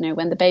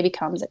 When the baby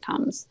comes, it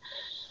comes.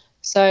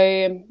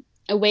 So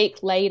a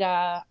week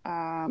later,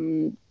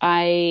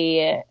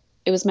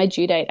 it was my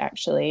due date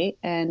actually,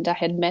 and I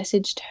had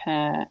messaged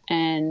her,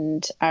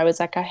 and I was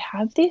like, I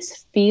have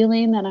this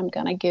feeling that I'm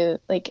gonna go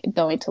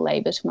into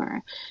labor tomorrow.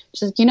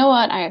 She's like, you know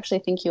what? I actually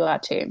think you are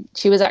too.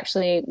 She was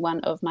actually one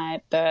of my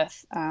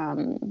birth.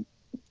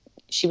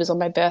 She was on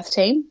my birth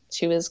team.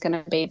 She was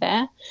gonna be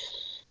there,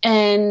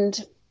 and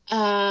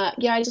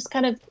I just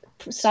kind of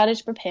started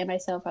to prepare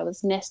myself. I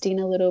was nesting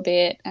a little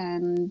bit,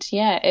 and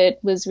it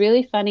was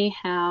really funny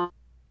how.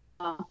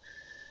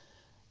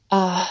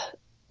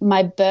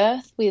 My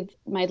birth with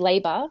my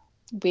labor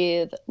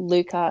with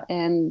Luca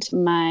and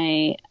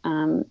my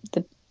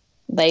the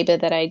labor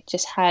that I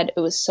just had, it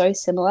was so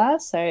similar.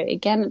 So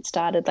again, it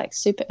started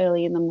super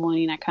early in the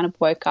morning. I kind of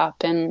woke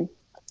up and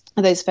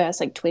those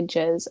first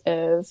twinges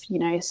of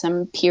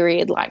some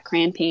period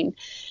cramping,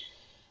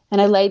 and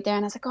I laid there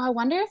and I was like, oh, I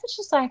wonder if it's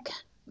just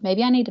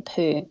maybe I need to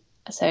poo.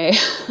 So I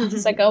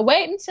was like, I'll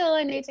wait until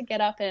I need to get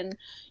up, and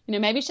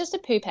maybe it's just a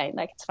poo pain.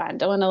 It's fine.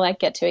 Don't want to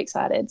get too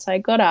excited. So I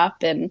got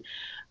up and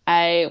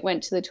I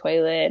went to the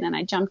toilet and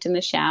I jumped in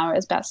the shower. It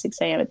was about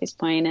 6 a.m. at this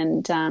point,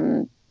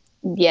 and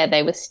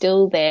they were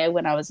still there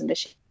when I was in the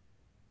shower.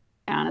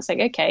 And I was like,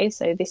 okay,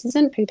 so this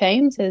isn't poo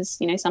pains.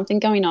 There's something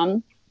going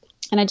on.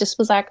 And I just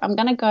was like, I'm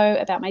gonna go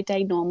about my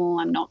day normal.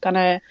 I'm not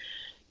gonna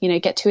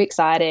get too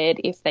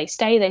excited. If they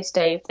stay, they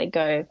stay. If they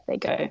go, they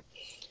go.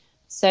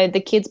 So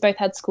the kids both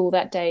had school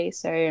that day,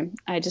 so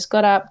I just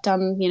got up,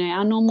 done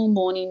our normal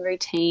morning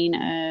routine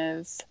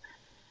of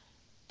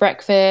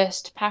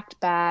breakfast, packed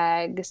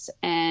bags,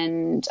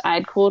 and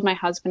I'd called my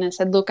husband and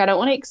said, look, I don't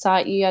want to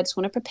excite you. I just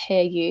want to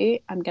prepare you.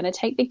 I'm going to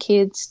take the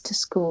kids to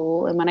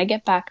school, and when I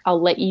get back,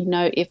 I'll let you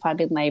know if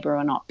I'm in labor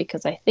or not,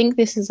 because I think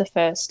this is the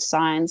first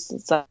signs.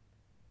 It's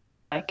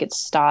like it's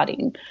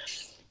starting.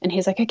 And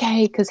he's like,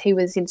 okay, because he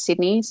was in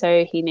Sydney,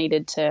 so he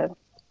needed to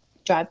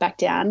drive back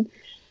down.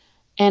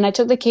 And I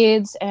took the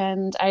kids,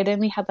 and I'd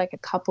only had like a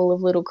couple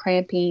of little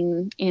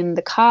cramping in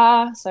the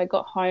car. So I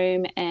got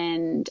home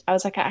and I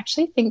was like, I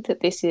actually think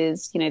that this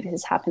is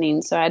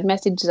happening. So I'd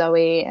messaged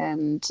Zoe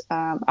and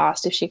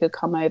asked if she could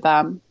come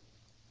over,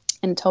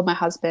 and told my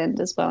husband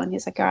as well. And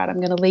he's like, all right,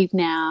 I'm going to leave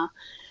now.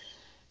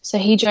 So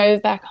he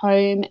drove back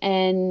home,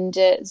 and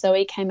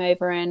Zoe came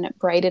over and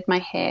braided my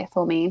hair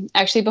for me.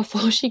 Actually,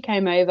 before she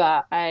came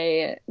over,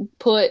 I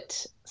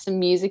put some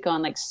music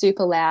on like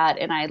super loud,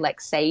 and I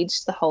like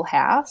saged the whole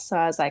house. So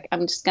I was like,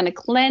 I'm just going to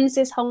cleanse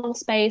this whole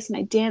space, and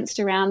I danced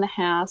around the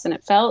house, and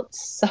it felt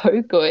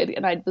so good,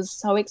 and I was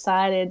so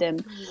excited.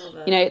 And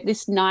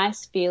this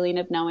nice feeling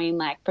of knowing,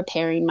 like,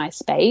 preparing my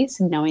space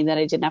and knowing that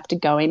I didn't have to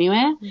go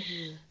anywhere.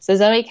 So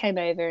Zoe came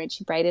over and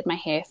she braided my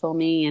hair for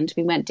me, and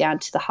we went down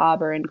to the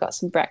harbour and got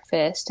some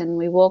breakfast, and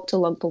we walked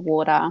along the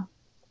water.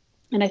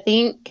 And I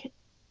think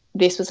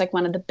this was like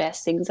one of the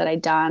best things that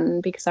I'd done,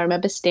 because I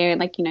remember staring,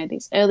 like,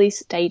 these early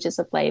stages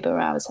of labour,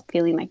 I was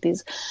feeling like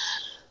these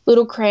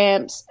little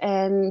cramps,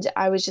 and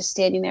I was just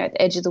standing there at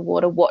the edge of the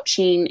water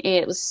watching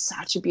it. It was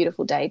such a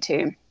beautiful day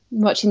too,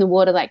 watching the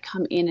water like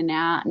come in and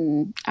out.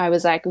 And I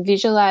was like,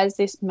 visualize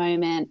this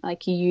moment,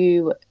 like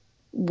you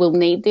will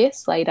need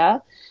this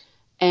later.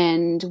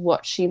 And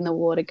watching the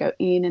water go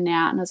in and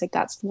out. And I was like,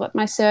 that's what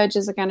my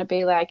surges are going to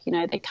be like.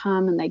 They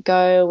come and they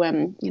go,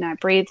 and, I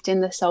breathed in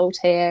the salt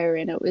air,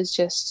 and it was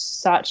just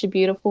such a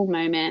beautiful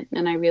moment.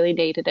 And I really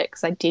needed it,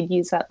 because I did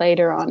use that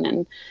later on,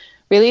 and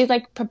really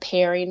like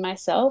preparing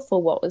myself for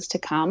what was to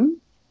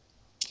come.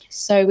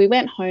 So we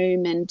went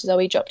home, and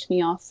Zoe dropped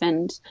me off,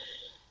 and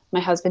my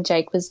husband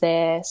Jake was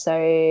there.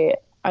 So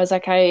I was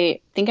like, I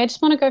think I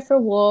just want to go for a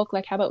walk.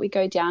 Like, how about we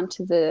go down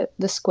to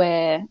the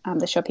square,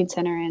 the shopping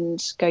centre, and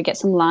go get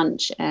some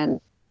lunch, and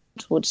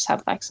we'll just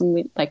have like some,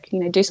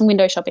 do some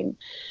window shopping.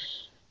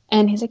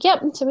 And he's like,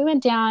 yep. So we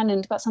went down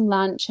and got some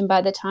lunch. And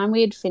by the time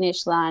we had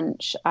finished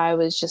lunch, I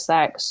was just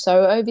like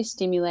so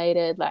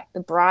overstimulated, like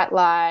the bright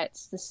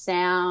lights, the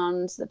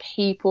sounds, the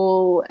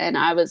people. And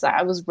I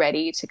was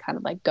ready to kind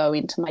of like go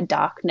into my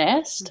dark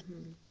nest.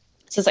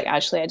 So it's like,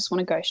 actually, I just want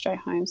to go straight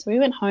home. So we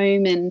went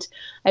home, and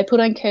I put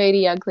on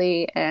Coyote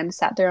Ugly and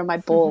sat there on my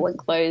ball and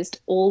closed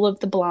all of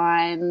the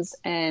blinds,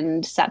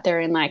 and sat there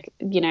in like,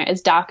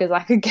 as dark as I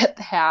could get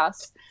the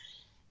house.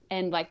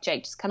 And like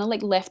Jake just kind of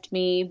like left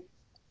me,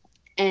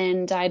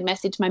 and I'd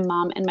messaged my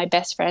mum and my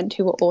best friend,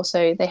 who were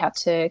also, they had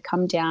to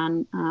come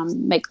down,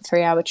 make the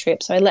 3-hour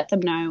trip. So I let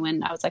them know,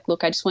 and I was like,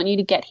 look, I just want you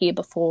to get here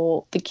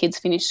before the kids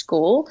finish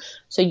school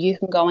so you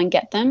can go and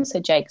get them. So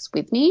Jake's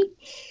with me.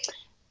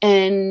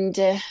 And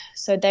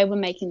so they were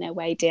making their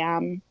way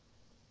down,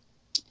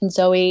 and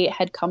Zoe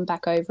had come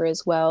back over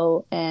as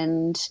well.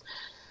 And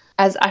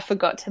as I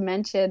forgot to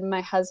mention,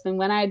 my husband,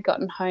 when I had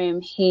gotten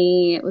home,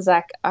 he was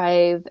like,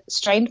 I've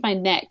strained my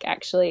neck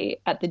actually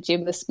at the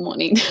gym this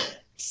morning.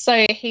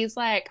 So he's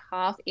like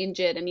half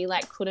injured, and he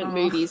like couldn't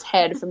move his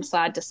head from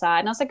side to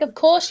side. And I was like, of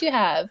course you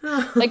have.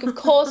 Like, of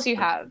course you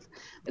have.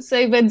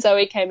 So when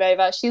Zoe came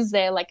over, she's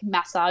there like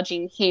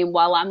massaging him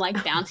while I'm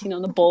like bouncing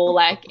on the ball.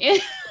 Like,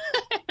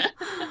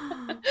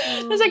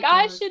 I was like,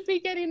 I should be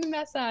getting the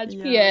massage.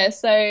 Yeah.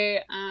 So,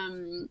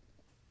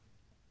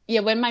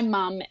 when my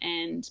mum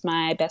and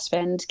my best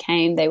friend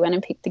came, they went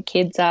and picked the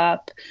kids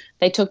up.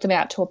 They took them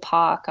out to a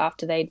park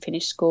after they'd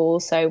finished school,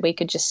 so we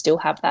could just still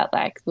have that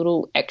like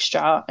little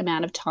extra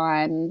amount of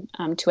time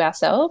to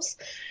ourselves.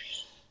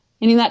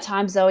 And in that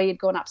time, Zoe had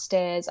gone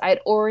upstairs. I had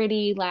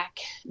already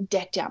like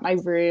decked out my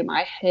room.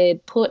 I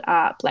had put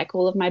up like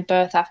all of my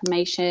birth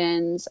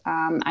affirmations.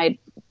 I'd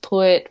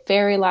put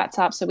fairy lights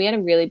up. So we had a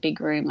really big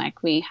room.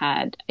 Like, we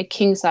had a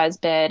king size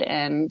bed,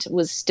 and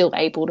was still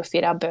able to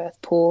fit our birth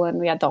pool, and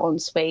we had the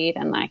ensuite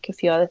and like a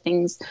few other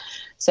things.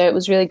 So it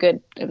was really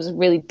good. It was a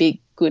really big,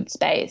 good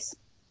space.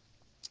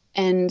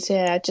 And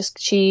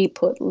she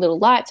put little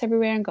lights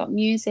everywhere and got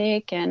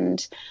music.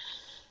 And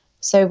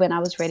so when I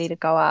was ready to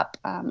go up,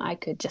 I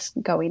could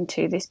just go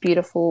into this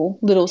beautiful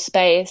little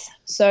space.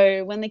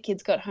 So when the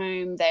kids got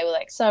home, they were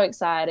like so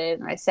excited,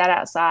 and I sat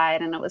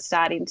outside, and it was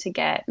starting to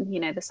get,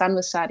 the sun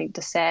was starting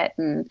to set,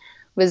 and it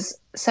was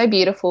so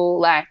beautiful,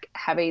 like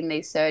having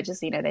these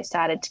surges. They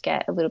started to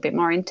get a little bit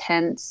more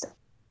intense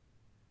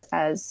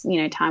as,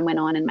 time went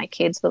on, and my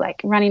kids were like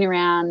running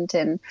around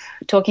and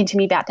talking to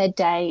me about their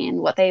day and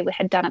what they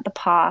had done at the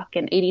park,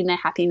 and eating their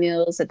Happy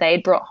Meals that they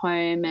had brought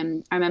home.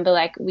 And I remember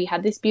like we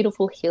had this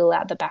beautiful hill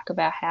out the back of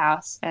our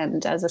house,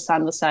 and as the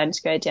sun was starting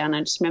to go down, I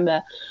just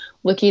remember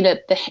looking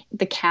at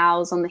the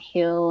cows on the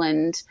hill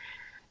and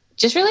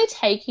just really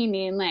taking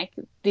in like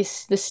the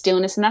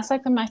stillness. And that's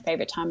like my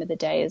favorite time of the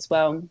day as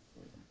well.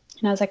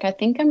 And I was like, I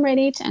think I'm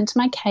ready to enter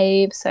my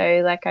cave.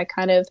 So like I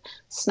kind of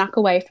snuck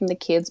away from the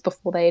kids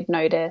before they had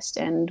noticed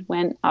and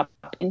went up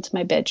into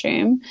my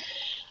bedroom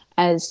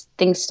as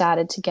things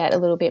started to get a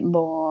little bit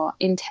more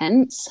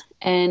intense.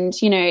 And,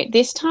 you know,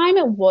 this time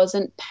it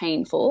wasn't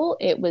painful.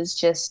 It was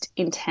just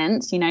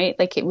intense, you know,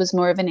 like it was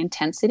more of an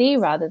intensity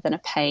rather than a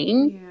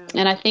pain.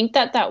 Yeah. And I think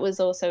that that was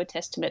also a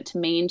testament to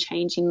me in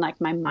changing like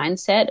my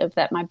mindset of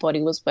that my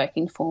body was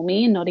working for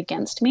me and not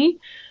against me.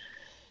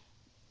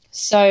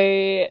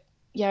 So,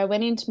 yeah, I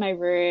went into my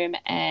room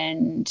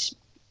and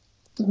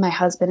my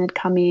husband had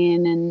come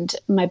in and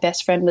my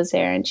best friend was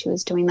there and she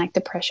was doing like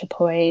the pressure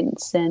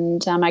points.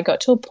 And I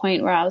got to a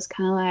point where I was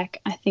kind of like,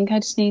 I think I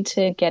just need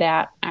to get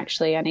out.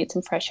 Actually, I need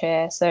some fresh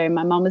air. So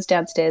my mom was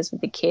downstairs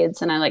with the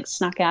kids and I like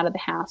snuck out of the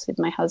house with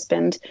my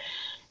husband.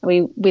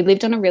 We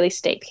lived on a really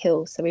steep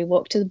hill. So we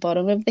walked to the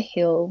bottom of the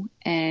hill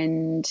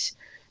and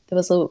there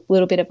was a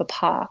little bit of a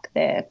park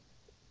there.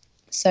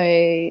 So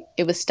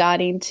it was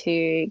starting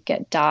to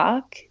get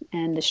dark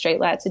and the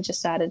streetlights had just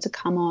started to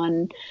come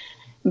on.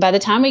 By the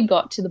time we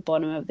got to the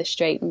bottom of the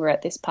street and we're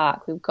at this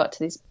park, we got to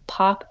this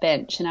park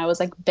bench and I was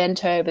like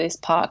bent over this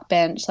park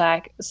bench,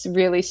 like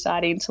really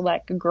starting to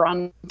like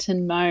grunt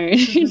and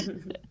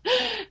moan.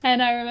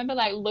 And I remember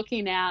like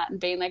looking out and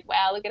being like,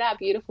 wow, look at how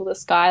beautiful the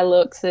sky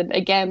looks. And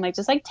again, like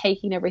just like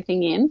taking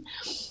everything in.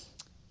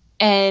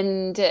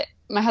 And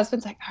my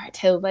husband's like, all right,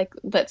 Taylor, like,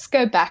 let's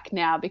go back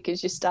now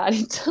because you're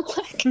starting to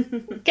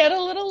like get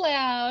a little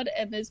loud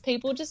and there's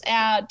people just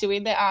out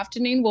doing their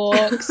afternoon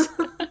walks.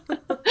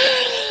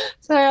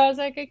 So I was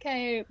like,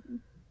 okay.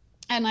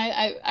 And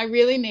I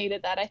really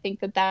needed that. I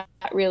think that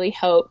really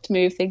helped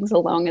move things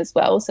along as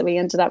well. So we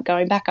ended up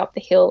going back up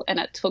the hill and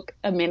it took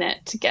a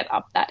minute to get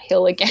up that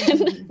hill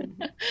again.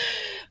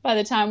 By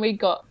the time we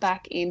got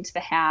back into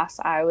the house,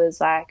 I was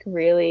like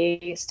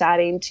really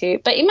starting to,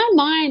 but in my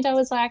mind, I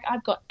was like,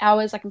 I've got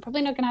hours. Like I'm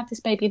probably not going to have this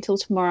baby until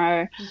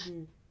tomorrow.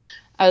 Mm-hmm.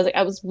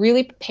 I was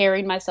really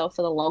preparing myself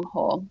for the long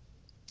haul.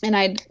 And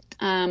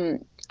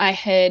I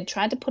had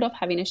tried to put off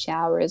having a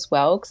shower as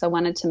well because I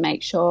wanted to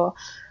make sure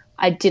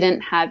I didn't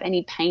have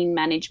any pain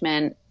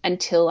management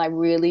until I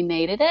really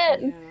needed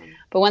it. Yeah.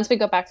 But once we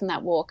got back from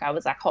that walk, I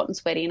was like hot and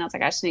sweaty and I was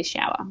like, I just need a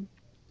shower.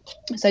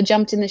 So I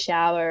jumped in the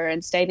shower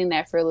and stayed in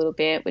there for a little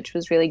bit, which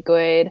was really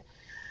good.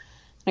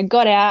 I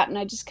got out and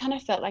I just kind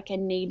of felt like I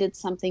needed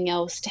something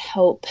else to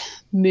help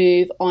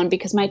move on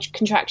because my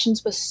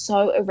contractions were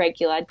so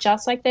irregular,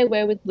 just like they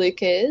were with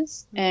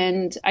Luca's.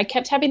 And I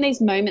kept having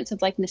these moments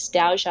of like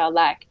nostalgia,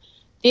 like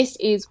this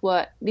is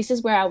where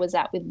I was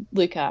at with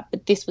Luca,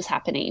 but this was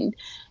happening.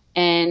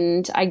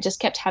 And I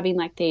just kept having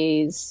like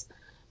these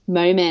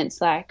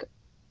moments, like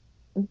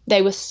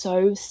they were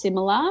so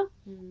similar.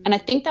 And I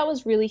think that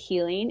was really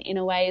healing in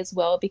a way as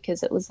well,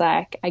 because it was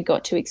like I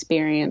got to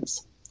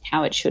experience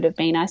how it should have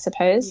been, I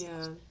suppose.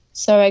 Yeah.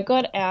 So I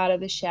got out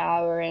of the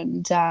shower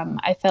and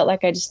I felt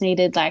like I just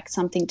needed like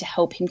something to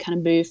help him kind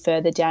of move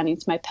further down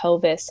into my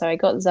pelvis. So I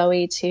got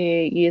Zoe to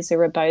use a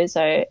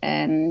Rebozo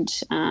and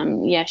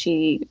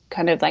she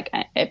kind of like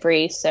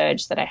every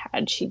surge that I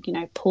had, she'd, you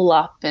know, pull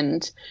up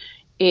and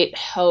it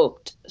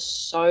helped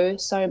so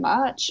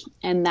much.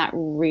 And that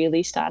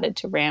really started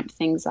to ramp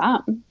things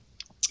up.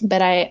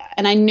 But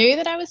I knew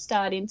that I was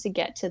starting to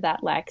get to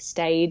that like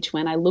stage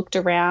when I looked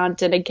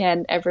around and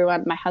again,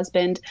 everyone, my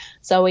husband,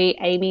 Zoe,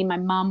 Amy, my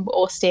mum,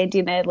 all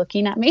standing there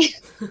looking at me.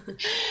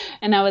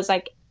 And I was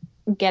like,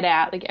 get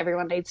out. Like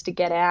everyone needs to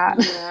get out.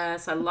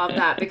 Yes, I love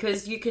that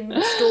because you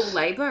can stall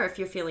labor if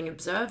you're feeling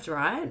observed,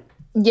 right?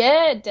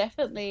 Yeah,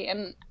 definitely.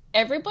 And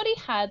everybody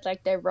had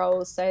like their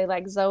roles. So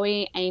like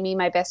Zoe, Amy,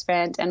 my best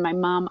friend, and my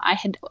mum, I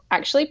had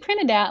actually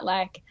printed out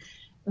like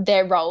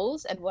their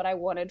roles and what I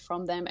wanted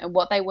from them and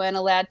what they weren't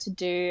allowed to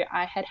do.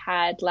 I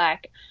had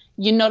like,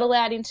 you're not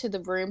allowed into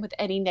the room with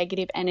any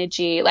negative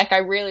energy. Like I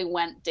really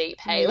went deep.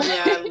 Hey,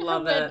 yeah, I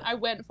love it. I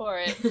went for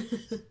it.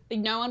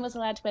 Like, no one was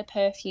allowed to wear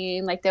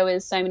perfume. Like there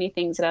was so many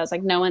things that I was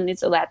like, no one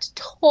is allowed to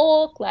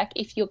talk. Like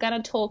if you're going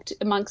to talk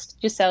amongst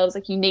yourselves,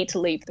 like you need to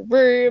leave the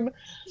room.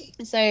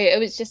 So it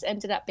was just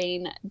ended up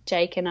being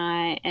Jake and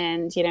I,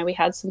 and, you know, we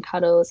had some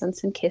cuddles and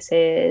some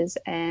kisses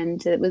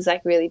and it was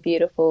like really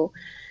beautiful.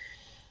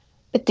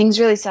 But things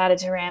really started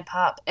to ramp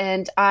up.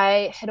 And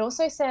I had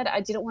also said I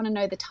didn't want to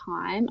know the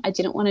time. I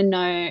didn't want to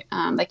know,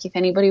 like, if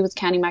anybody was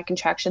counting my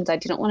contractions, I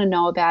didn't want to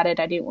know about it.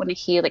 I didn't want to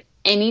hear, like,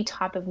 any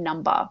type of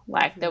number.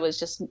 Like, there was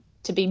just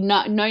to be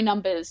no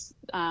numbers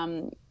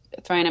thrown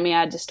at me.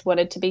 I just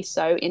wanted to be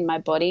so in my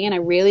body. And I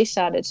really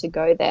started to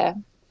go there.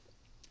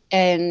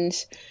 And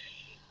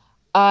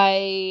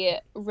I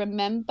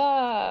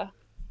remember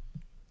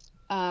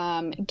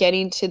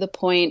getting to the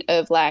point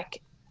of,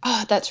 like,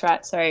 oh, that's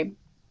right, sorry.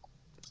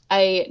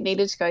 I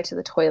needed to go to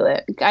the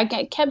toilet. I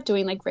kept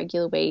doing like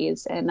regular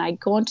wees and I'd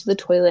gone to the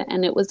toilet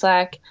and it was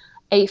like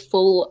a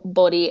full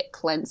body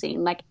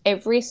cleansing. Like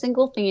every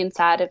single thing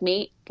inside of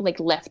me like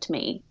left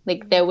me.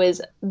 Like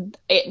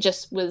it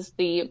just was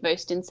the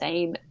most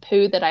insane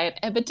poo that I have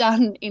ever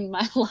done in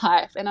my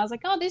life. And I was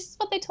like, oh, this is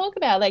what they talk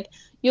about. Like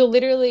your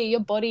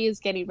body is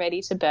getting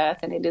ready to birth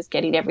and it is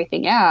getting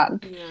everything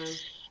out. Yeah.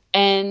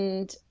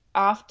 And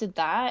after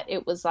that,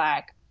 it was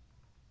like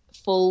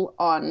full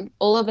on.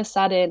 All of a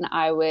sudden,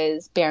 I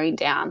was bearing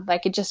down.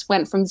 Like it just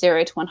went from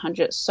 0 to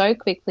 100 so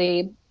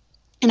quickly.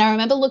 And I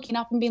remember looking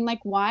up and being like,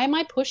 why am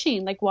I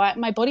pushing? Like, why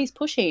my body's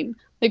pushing?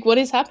 Like, what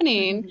is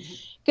happening?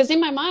 Because in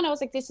my mind, I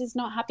was like, this is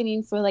not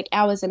happening for like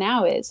hours and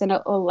hours. And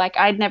or like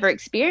I'd never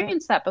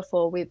experienced that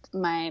before with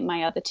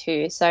my other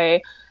two. So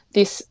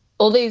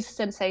all these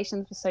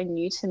sensations were so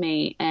new to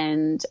me.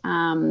 And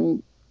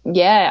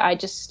yeah, I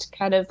just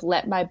kind of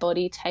let my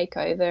body take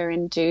over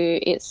and do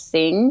its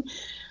thing.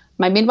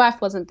 My midwife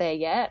wasn't there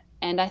yet.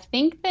 And I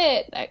think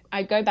that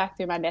I go back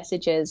through my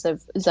messages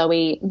of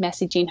Zoe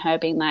messaging her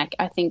being like,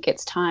 I think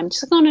it's time.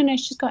 She's like, oh, no,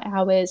 she's got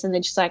hours. And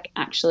then she's like,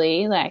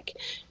 actually, like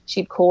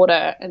she'd called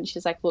her and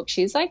she's like, look,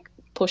 she's like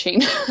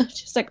pushing.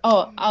 She's like,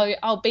 oh,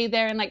 I'll be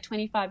there in like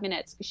 25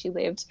 minutes because she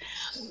lived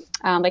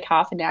like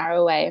half an hour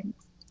away.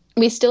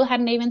 We still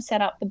hadn't even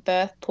set up the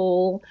birth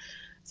pool.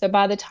 So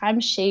by the time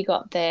she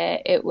got there,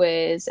 it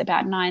was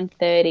about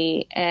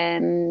 9:30,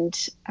 and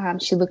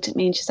she looked at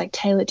me and she's like,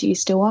 Taylor, do you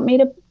still want me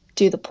to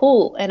do the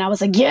pool? And I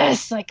was like,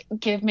 yes, like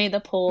give me the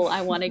pool.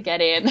 I want to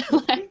get in.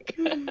 Like,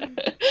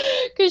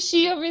 because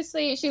she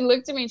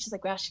looked at me and she's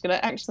like, wow, she's going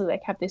to actually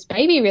like have this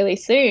baby really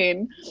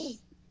soon.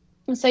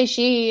 And so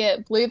she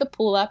blew the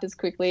pool up as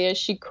quickly as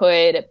she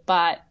could,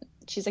 but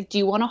she's like, do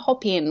you want to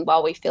hop in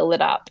while we fill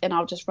it up? And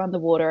I'll just run the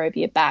water over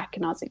your back.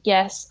 And I was like,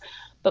 yes.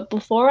 But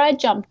before I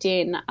jumped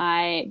in,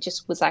 I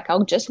just was like,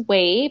 I'll just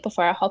wee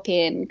before I hop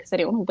in because I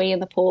didn't want to wee in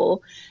the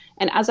pool.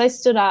 And as I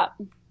stood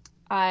up,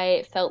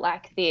 I felt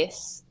like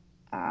this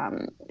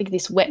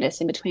wetness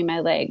in between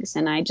my legs.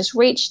 And I just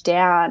reached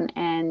down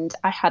and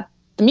I had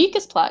the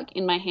mucus plug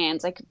in my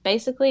hands, like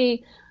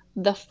basically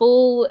the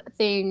full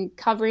thing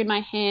covering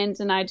my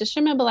hands. And I just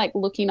remember like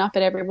looking up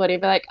at everybody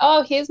and be like,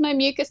 oh, here's my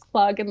mucus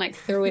plug, and like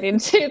threw it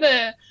into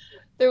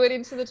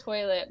the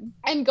toilet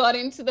and got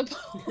into the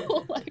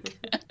pool.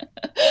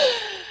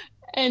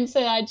 And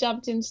so I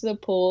jumped into the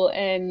pool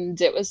and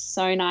it was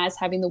so nice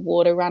having the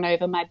water run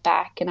over my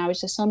back, and I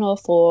was just on all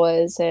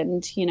fours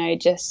and, you know,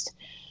 just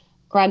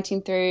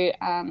grunting through.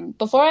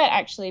 Before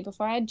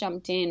I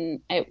jumped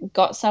in, it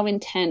got so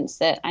intense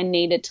that I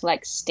needed to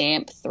like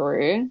stamp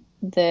through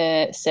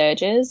the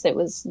surges. It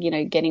was, you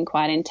know, getting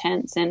quite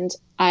intense. And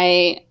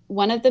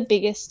one of the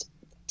biggest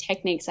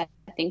techniques I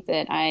think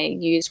that I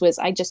used was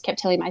I just kept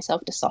telling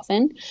myself to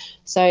soften.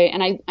 So,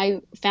 and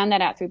I found that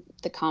out through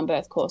the Calm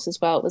Birth course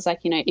as well. It was like,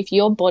 you know, if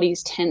your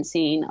body's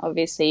tensing,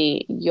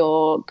 obviously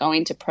you're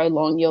going to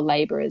prolong your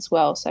labor as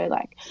well. So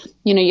like,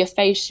 you know, your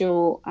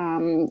facial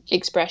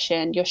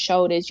expression, your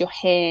shoulders, your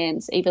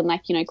hands, even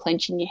like, you know,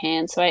 clenching your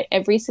hands. So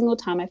every single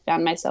time I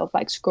found myself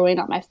like screwing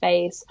up my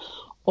face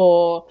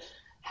or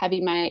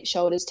having my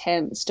shoulders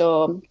tensed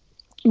or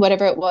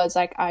whatever it was,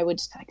 like I would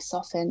just like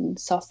soften.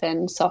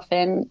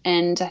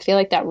 And I feel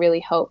like that really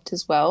helped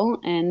as well.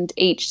 And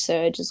each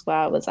surge as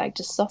well was like,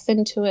 just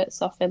soften to it,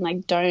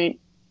 like don't,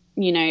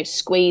 you know,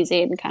 squeeze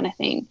in kind of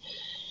thing.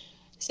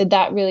 So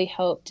that really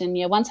helped. And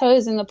yeah, once I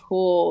was in the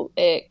pool,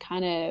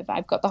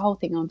 I've got the whole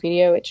thing on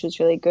video, which was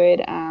really good.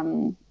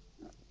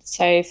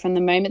 So from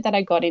the moment that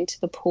I got into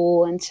the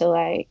pool until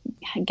I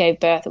gave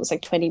birth, it was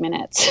like 20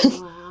 minutes.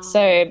 Wow.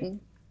 So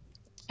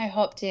I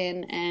hopped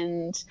in,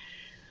 and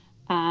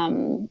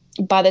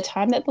by the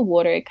time that the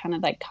water had kind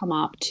of like come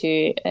up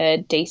to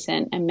a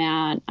decent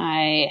amount,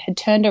 I had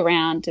turned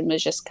around and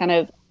was just kind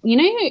of, you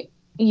know,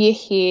 you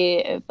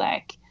hear of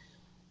like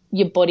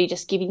your body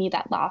just giving you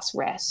that last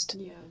rest.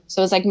 Yeah.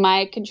 So it was like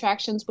my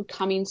contractions were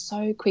coming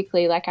so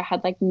quickly, like I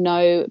had like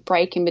no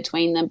break in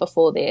between them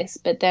before this.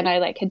 But then I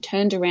like had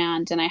turned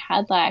around and I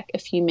had like a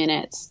few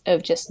minutes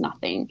of just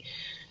nothing.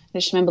 I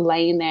just remember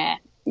laying there.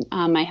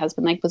 My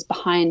husband like was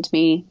behind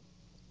me.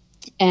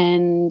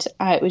 And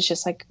it was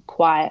just like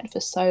quiet for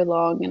so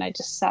long, and I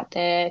just sat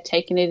there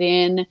taking it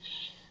in.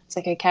 It's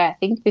like, okay, I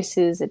think it's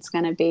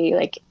going to be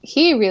like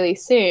here really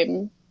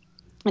soon.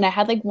 And I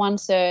had like one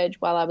surge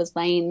while I was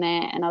laying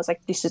there, and I was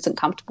like, this isn't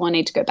comfortable. I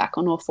need to go back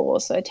on all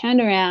fours. So I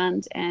turned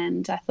around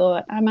and I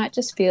thought I might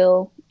just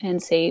feel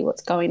and see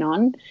what's going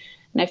on.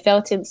 And I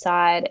felt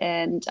inside,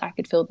 and I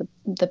could feel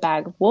the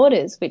bag of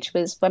waters, which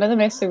was one of the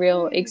most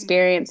surreal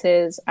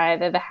experiences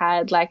I've ever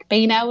had, like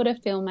being able to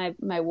feel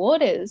my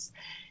waters.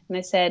 And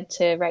I said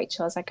to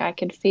Rachel, I was like, I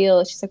can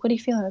feel. She's like, what do you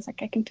feel? I was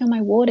like, I can feel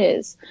my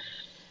waters.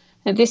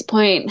 At this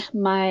point,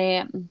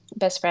 my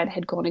best friend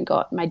had gone and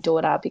got my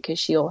daughter because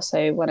she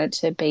also wanted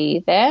to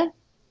be there.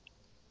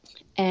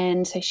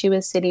 And so she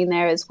was sitting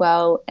there as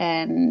well.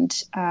 And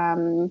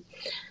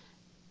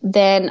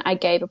then I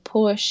gave a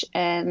push,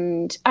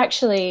 and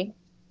actually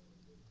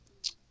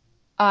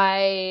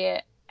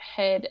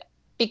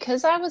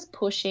because I was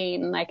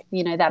pushing, like,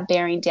 you know, that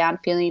bearing down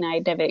feeling,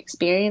 I'd never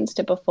experienced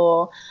it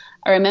before.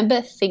 I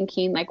remember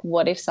thinking, like,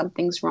 what if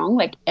something's wrong?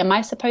 Like, am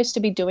I supposed to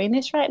be doing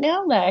this right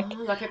now? Like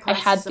a crisis I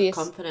had this,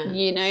 of confidence.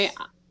 you know,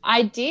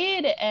 I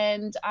did.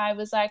 And I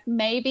was like,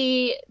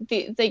 maybe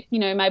you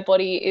know, my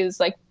body is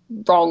like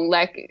wrong.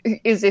 Like,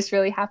 is this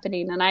really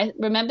happening? And I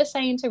remember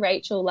saying to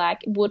Rachel,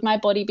 like, would my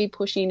body be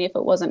pushing if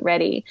it wasn't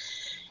ready?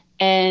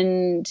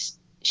 And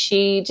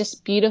she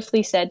just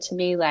beautifully said to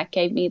me, like,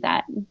 gave me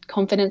that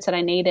confidence that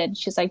I needed.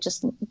 She's like,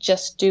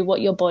 just do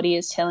what your body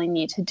is telling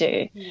you to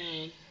do.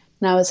 Yeah.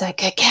 And I was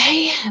like,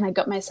 okay. And I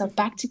got myself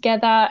back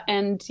together,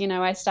 and, you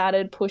know, I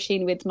started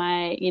pushing with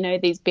my, you know,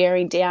 these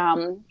bearing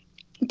down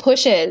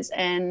pushes,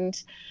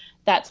 and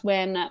that's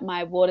when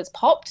my waters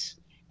popped.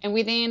 And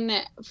within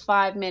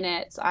 5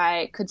 minutes,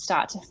 I could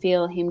start to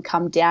feel him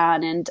come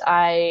down, and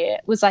I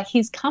was like,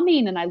 he's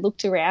coming. And I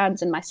looked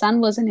around and my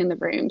son wasn't in the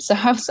room. So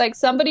I was like,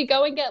 somebody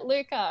go and get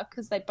Luca,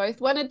 because they both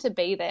wanted to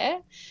be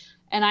there.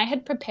 And I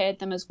had prepared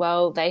them as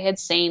well. They had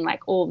seen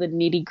like all the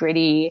nitty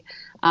gritty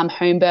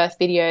home birth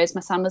videos.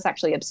 My son was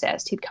actually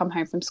obsessed. He'd come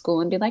home from school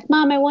and be like,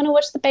 Mom, I want to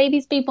watch the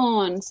babies be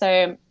born.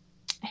 So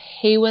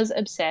he was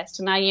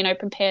obsessed. And I, you know,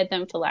 prepared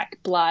them for like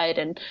blood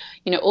and,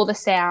 you know, all the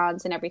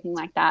sounds and everything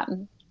like that.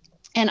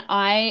 And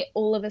I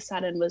all of a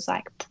sudden was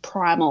like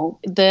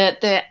primal.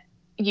 The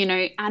you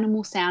know,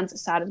 animal sounds that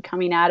started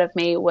coming out of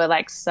me were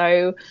like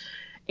so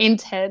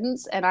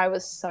intense, and I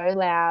was so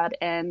loud,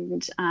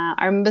 and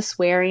I remember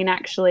swearing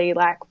actually,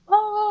 like,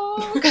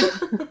 oh.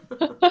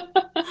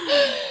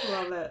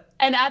 Love it.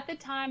 And at the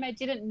time I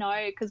didn't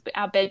know, because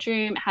our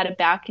bedroom had a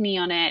balcony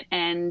on it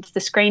and the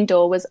screen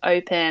door was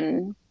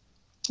open,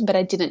 but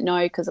I didn't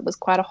know because it was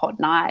quite a hot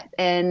night.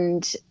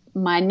 And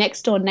my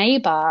next door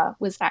neighbor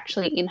was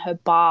actually in her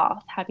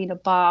bath, having a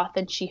bath,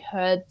 and she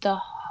heard the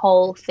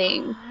whole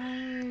thing.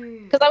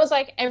 Because I was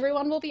like,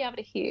 everyone will be able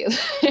to hear.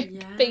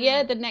 Yeah. But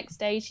yeah, the next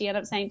day she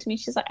ended up saying to me,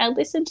 she's like, I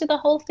listened to the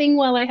whole thing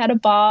while I had a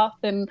bath.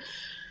 And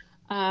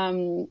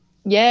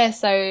yeah,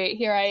 so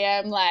here I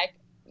am, like,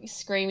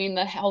 screaming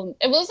the hell.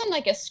 It wasn't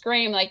like a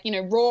scream, like, you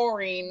know,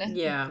 roaring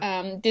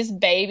this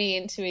baby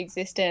into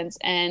existence.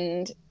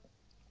 And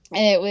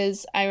it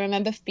was, I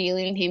remember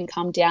feeling him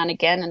come down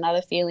again,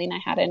 another feeling I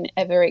hadn't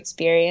ever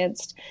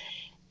experienced.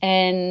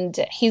 And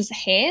his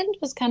hand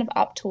was kind of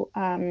up to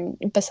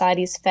beside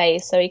his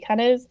face. So he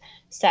kind of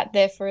sat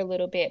there for a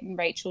little bit, and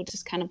Rachel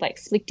just kind of like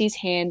flicked his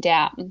hand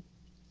out.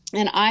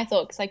 And I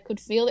thought, because I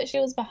could feel that she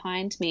was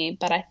behind me,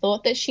 but I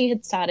thought that she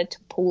had started to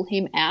pull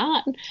him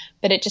out,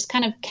 but it just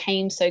kind of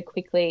came so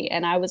quickly.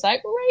 And I was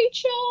like,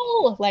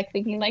 Rachel, like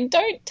thinking like,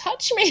 don't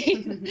touch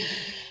me.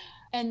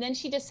 And then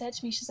she just said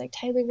to me, she's like,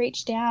 Taylor,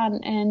 reach down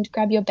and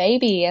grab your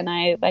baby. And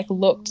I like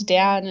looked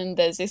down, and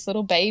there's this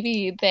little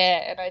baby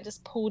there, and I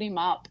just pulled him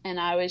up, and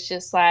I was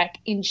just like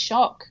in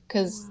shock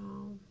because,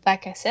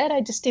 like I said,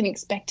 I just didn't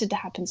expect it to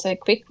happen so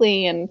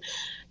quickly. And,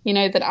 you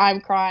know, that I'm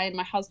crying,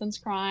 my husband's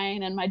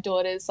crying, and my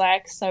daughter's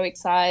like so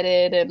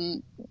excited.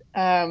 And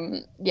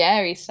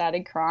yeah, he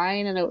started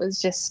crying, and it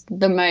was just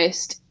the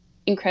most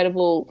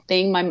incredible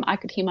thing. I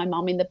could hear my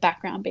mum in the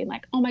background being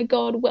like, oh my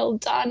God, well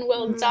done,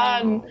 well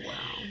done. Oh, wow.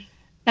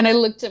 And I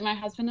looked at my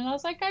husband and I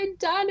was like, I've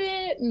done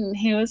it. And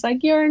he was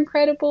like, you're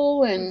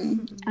incredible.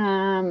 And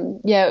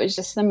yeah, it was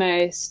just the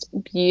most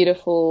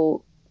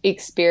beautiful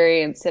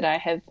experience that I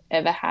have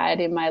ever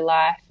had in my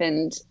life.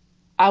 And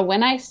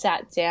when I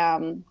sat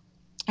down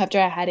after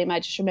I had him, I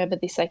just remember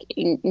this like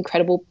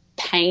incredible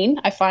pain.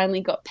 I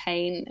finally got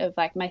pain of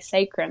like my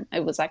sacrum.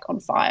 It was like on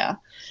fire.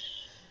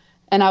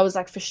 And I was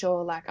like, for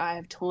sure, like I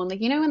have torn,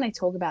 like, you know, when they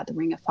talk about the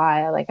ring of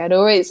fire, like I'd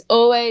always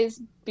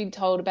been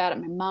told about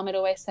it. My mum had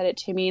always said it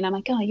to me, and I'm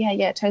like, oh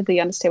yeah, totally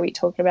understand what you're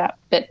talking about,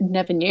 but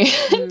never knew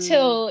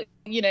until,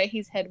 you know,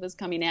 his head was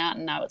coming out,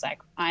 and I was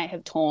like, I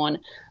have torn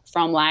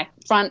from like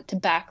front to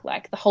back,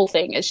 like the whole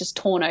thing is just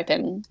torn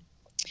open. And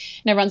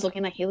everyone's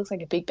looking like, he looks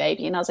like a big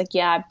baby. And I was like,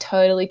 yeah, I've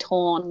totally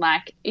torn,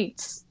 like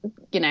it's,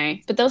 you know,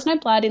 but there was no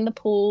blood in the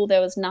pool.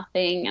 There was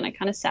nothing. And I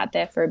kind of sat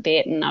there for a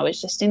bit, and I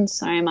was just in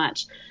so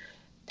much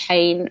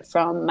pain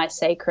from my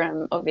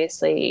sacrum.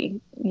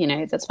 Obviously, you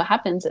know, that's what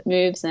happens. It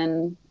moves,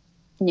 and,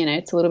 you know,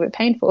 it's a little bit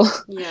painful.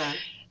 Yeah.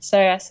 So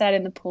I sat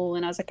in the pool,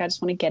 and I was like, I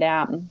just want to get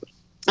out. And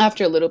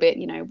after a little bit,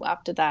 you know,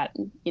 after that,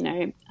 you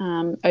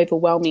know,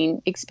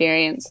 overwhelming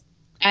experience,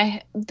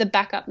 the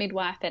backup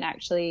midwife had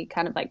actually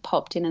kind of like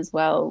popped in as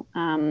well.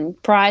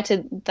 Prior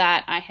to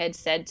that, I had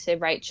said to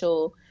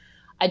Rachel,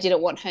 I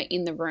didn't want her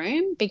in the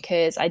room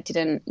because I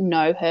didn't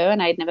know her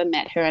and I'd never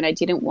met her, and I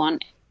didn't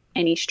want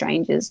any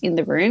strangers in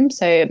the room.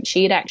 So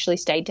she had actually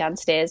stayed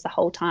downstairs the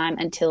whole time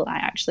until I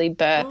actually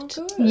birthed.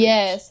 Oh, good.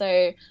 Yeah,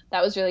 so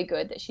that was really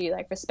good that she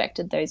like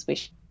respected those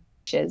wishes,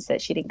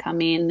 that she didn't come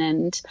in.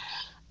 And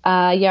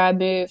yeah, I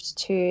moved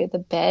to the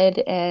bed,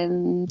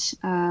 and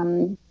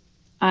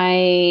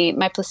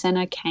my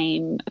placenta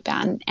came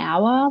about an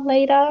hour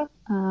later,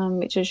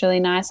 which was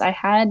really nice. I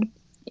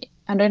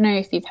don't know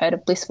if you've heard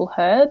of Blissful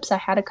Herbs. I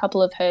had a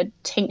couple of her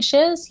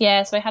tinctures.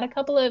 Yeah, so I had a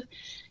couple of,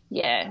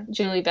 yeah,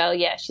 Julie Bell,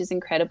 yeah, she's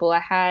incredible.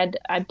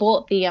 I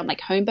bought the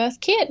like home birth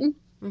kit.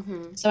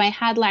 Mm-hmm. So I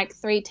had like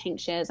 3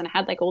 tinctures, and I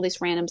had like all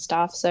this random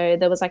stuff. So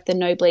there was like the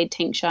no bleed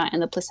tincture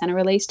and the placenta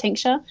release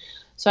tincture.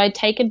 So I'd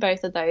taken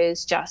both of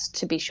those just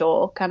to be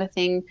sure, kind of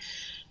thing.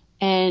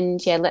 And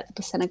yeah, let the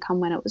placenta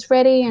come when it was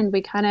ready. And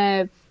we kind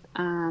of,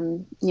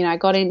 you know, I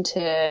got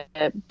into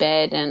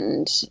bed,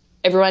 and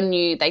everyone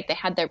knew they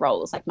had their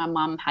roles. Like my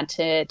mum had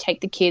to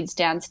take the kids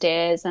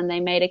downstairs and they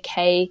made a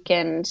cake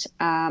and,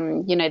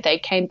 they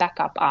came back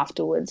up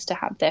afterwards to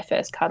have their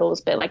first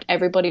cuddles. But like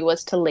everybody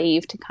was to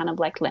leave to kind of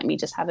like, let me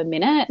just have a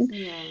minute.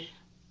 Yeah.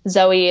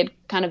 Zoe had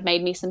kind of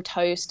made me some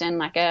toast and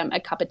like a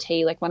cup of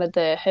tea, like one of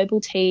the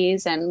herbal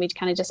teas. And we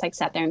kind of just like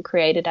sat there and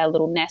created our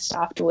little nest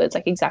afterwards,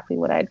 like exactly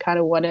what I'd kind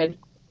of wanted.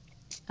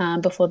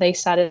 Before they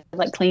started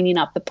like cleaning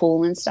up the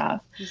pool and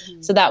stuff.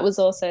 Mm-hmm. So that was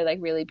also like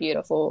really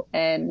beautiful.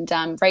 And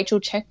Rachel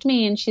checked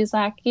me and she's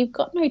like, you've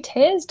got no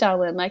tears,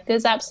 darling. Like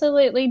there's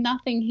absolutely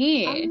nothing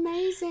here.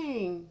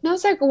 Amazing. And I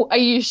was like, are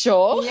you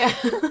sure? Yeah.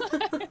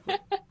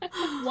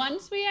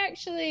 Once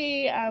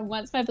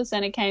my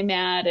placenta came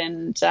out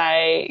and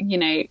I,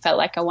 felt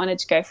like I wanted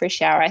to go for a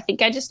shower, I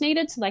think I just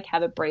needed to like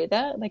have a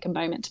breather, like a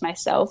moment to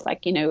myself.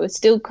 Like, it was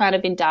still kind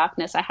of in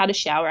darkness. I had a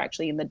shower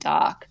actually in the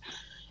dark.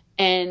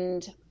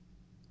 And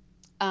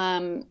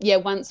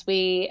once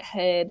we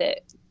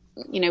had,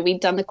 we'd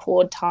done the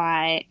cord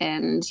tie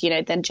and,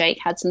 then Jake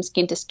had some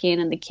skin to skin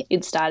and the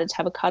kid started to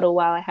have a cuddle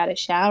while I had a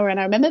shower. And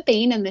I remember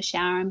being in the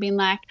shower and being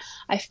like,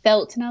 I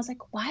was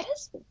like, why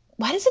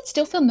does it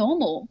still feel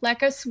normal?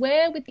 Like I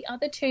swear with the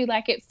other two,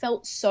 like it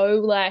felt so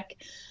like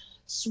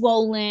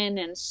swollen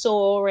and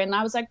sore. And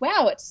I was like,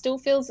 wow, it still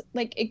feels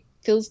like it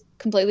feels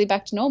completely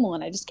back to normal.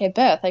 And I just gave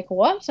birth. Like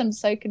what? I'm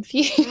so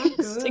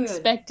confused,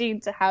 expecting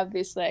to have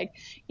this like,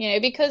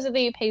 because of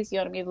the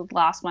episiotomy of the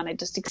last one, I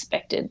just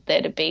expected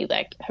there to be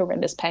like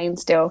horrendous pain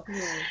still.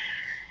 Yeah.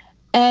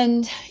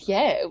 And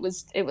it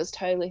was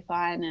totally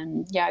fine.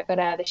 And I got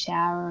out of the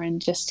shower and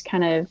just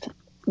kind of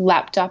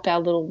lapped up our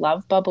little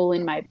love bubble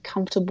in my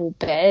comfortable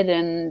bed.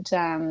 And,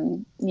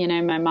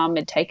 my mum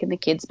had taken the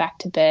kids back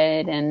to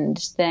bed. And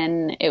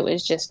then it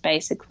was just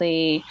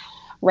basically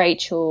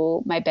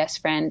Rachel, my best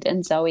friend,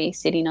 and Zoe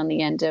sitting on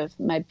the end of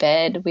my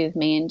bed with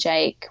me and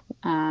Jake,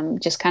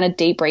 just kind of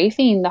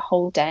debriefing the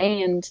whole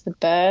day and the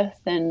birth.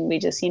 And we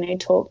just,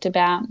 talked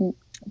about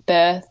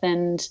birth.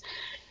 And,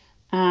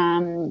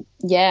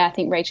 I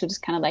think Rachel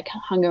just kind of like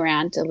hung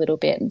around a little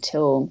bit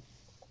until,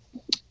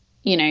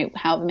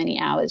 however many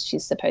hours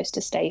she's supposed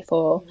to stay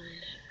for.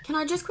 Can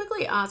I just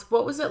quickly ask,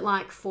 what was it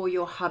like for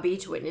your hubby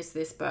to witness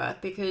this birth?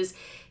 Because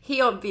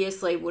he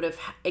obviously would have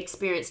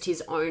experienced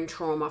his own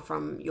trauma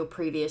from your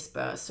previous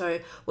birth. So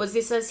was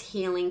this as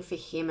healing for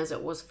him as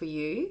it was for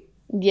you?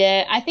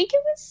 Yeah, I think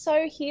it was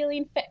so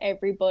healing for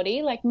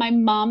everybody, like my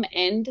mum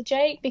and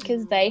Jake,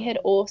 because they had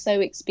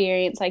also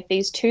experienced like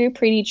these two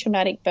pretty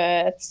traumatic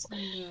births.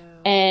 Yeah.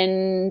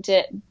 And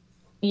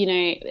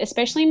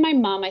especially my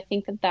mum, I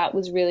think that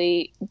was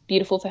really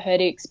beautiful for her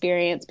to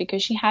experience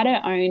because she had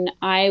her own.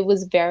 I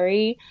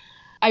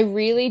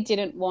really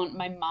didn't want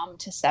my mum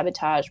to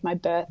sabotage my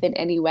birth in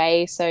any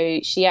way.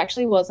 So she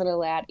actually wasn't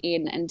allowed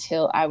in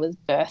until I was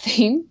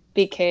birthing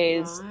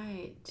because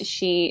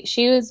she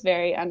was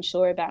very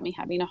unsure about me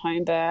having a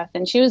home birth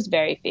and she was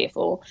very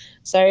fearful.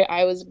 So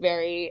I was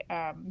very,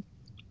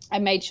 I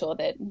made sure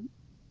that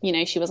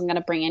she wasn't going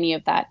to bring any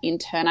of that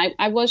into her. And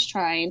I was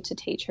trying to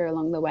teach her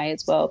along the way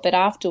as well. But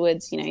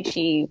afterwards,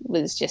 she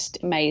was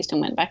just amazed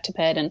and went back to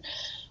bed. And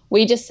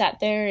we just sat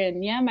there and,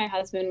 my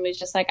husband was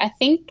just like, I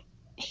think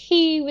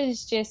he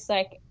was just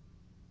like,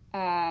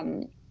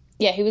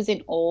 he was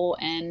in awe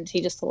and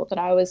he just thought that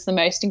I was the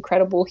most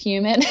incredible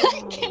human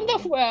in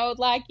the world,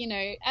 like,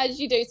 as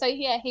you do. So,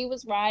 he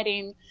was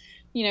writing,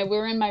 we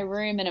were in my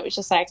room and it was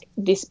just like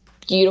this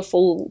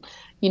beautiful,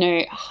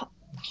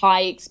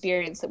 high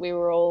experience that we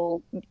were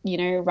all,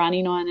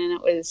 running on. And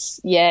it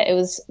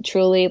was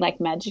truly like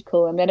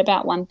magical. And then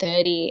about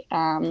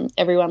 1:30,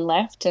 everyone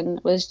left and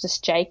it was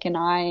just Jake and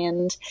I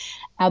and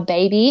our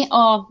baby.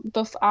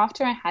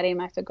 After I had him,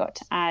 I forgot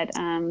to add,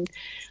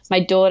 my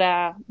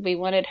daughter, we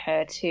wanted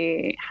her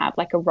to have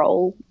like a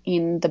role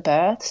in the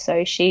birth.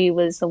 So she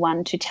was the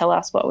one to tell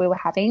us what we were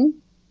having.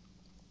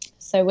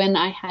 So when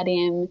I had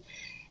him,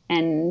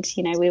 and,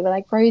 we were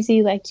like,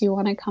 Rosie, like, do you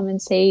want to come and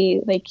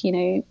see, like,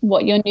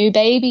 what your new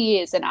baby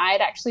is? And I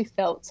had actually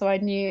felt, so I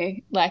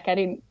knew, like, I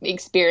didn't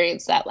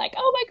experience that, like,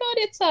 oh, my God,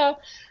 it's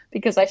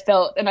because I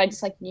felt, and I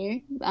just, like,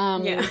 knew.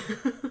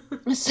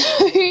 So,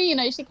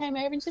 she came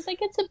over and she's like,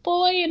 it's a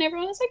boy. And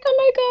everyone was like, oh,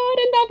 my God,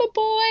 another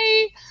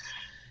boy.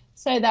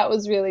 So that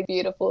was really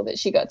beautiful that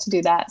she got to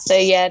do that. So,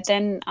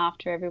 then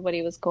after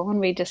everybody was gone,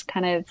 we just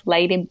kind of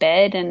laid in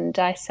bed and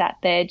I sat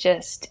there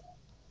just,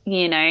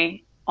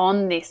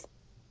 on this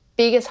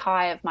biggest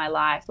high of my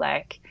life,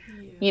 like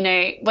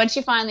once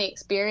you finally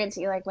experience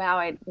it, you're like, wow,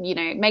 it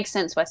makes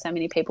sense why so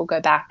many people go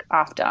back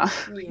after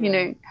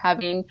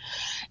having.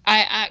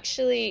 I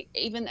actually,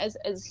 even as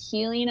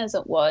healing as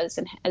it was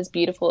and as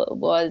beautiful it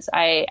was,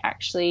 I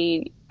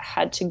actually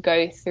had to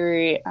go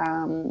through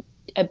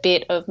a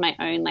bit of my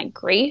own like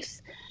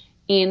grief,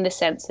 in the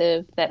sense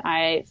of that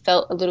I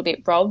felt a little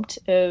bit robbed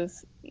of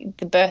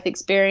the birth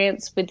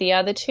experience with the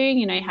other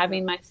two,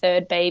 having my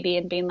third baby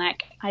and being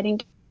like, I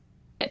didn't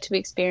get to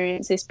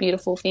experience this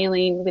beautiful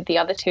feeling with the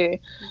other two.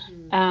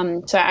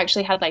 So I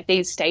actually had like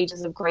these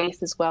stages of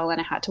grief as well,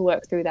 and I had to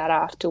work through that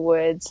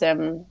afterwards.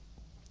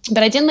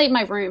 But I didn't leave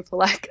my room for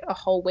like a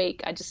whole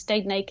week. I just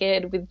stayed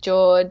naked with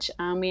George.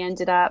 We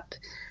ended up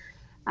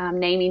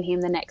naming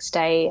him the next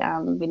day.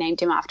 We named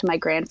him after my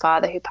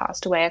grandfather who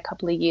passed away a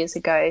couple of years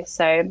ago.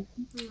 So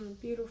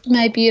beautiful.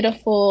 My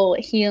beautiful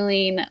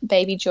healing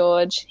baby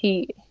George,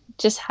 he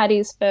just had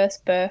his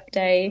first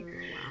birthday.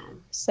 Wow.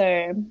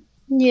 So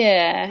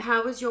yeah.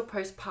 How was your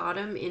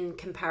postpartum in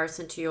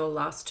comparison to your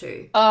last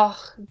two? Oh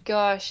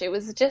gosh, it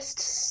was just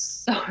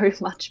so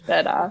much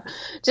better.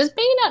 Just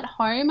being at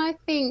home, I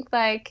think,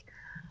 like,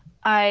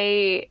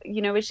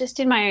 was just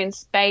in my own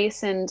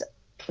space. And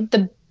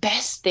the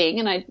best thing,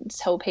 and I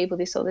tell people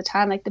this all the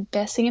time, like, the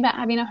best thing about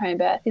having a home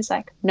birth is,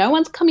 like, no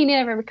one's coming in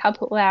every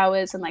couple of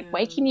hours and, like,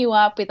 waking you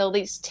up with all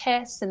these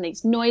tests and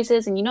these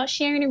noises, and you're not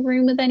sharing a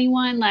room with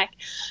anyone. Like,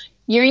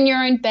 you're in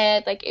your own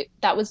bed. Like,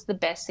 that was the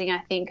best thing. I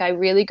think I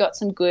really got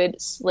some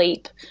good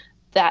sleep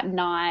that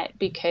night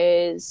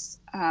because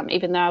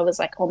even though I was,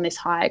 like, on this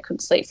high, I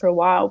couldn't sleep for a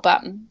while,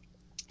 but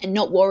and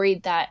not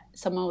worried that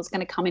someone was going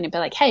to come in and be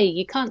like, hey,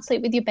 you can't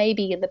sleep with your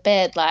baby in the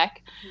bed.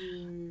 Like,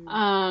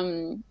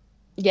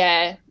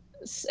 yeah,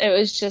 it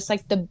was just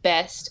like the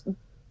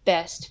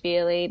best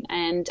feeling.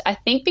 And I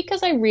think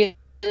because I really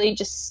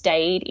just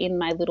stayed in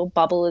my little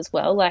bubble as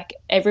well, like,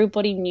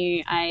 everybody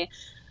knew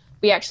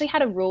we actually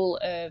had a rule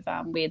of,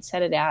 we had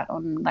set it out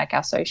on, like,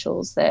 our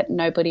socials that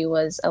nobody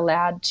was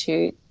allowed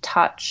to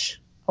touch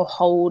or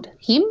hold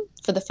him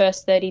for the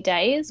first 30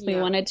 days. We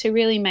wanted to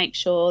really make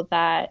sure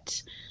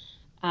that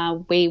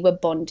we were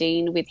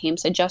bonding with him.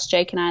 So just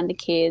Jake and I and the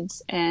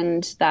kids,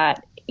 and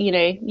that, you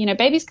know,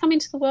 babies come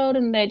into the world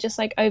and they're just,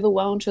 like,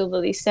 overwhelmed with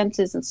all these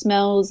senses and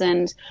smells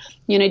and,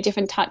 you know,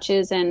 different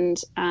touches, and,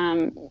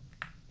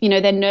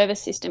 their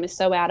nervous system is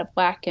so out of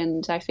whack.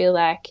 And I feel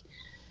like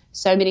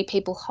so many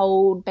people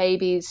hold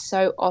babies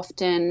so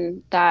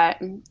often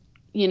that,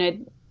 you know,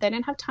 they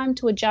don't have time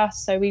to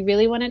adjust. So we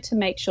really wanted to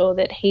make sure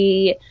that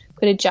he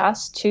could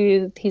adjust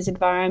to his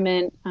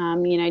environment,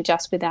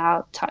 just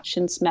without touch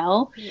and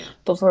smell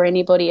before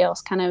anybody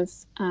else kind of,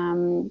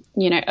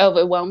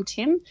 overwhelmed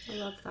him. I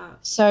love that.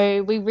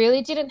 So we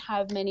really didn't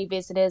have many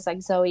visitors.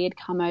 Like, Zoe had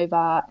come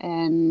over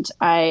and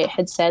I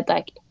had said,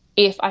 like,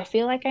 if I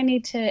feel like I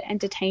need to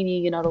entertain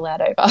you, you're not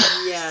allowed over.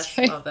 Yes,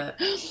 love it.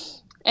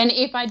 And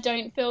if I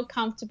don't feel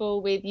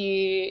comfortable with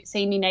you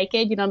seeing me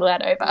naked, you're not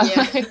allowed over.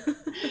 Yeah.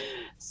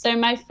 So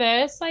my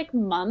first, like,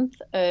 month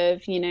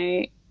of,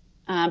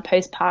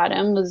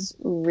 postpartum was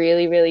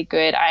really, really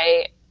good.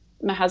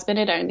 My husband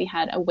had only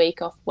had a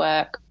week off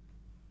work,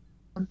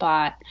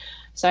 but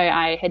so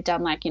I had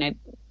done, like,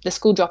 the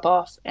school drop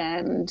off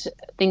and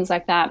things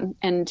like that.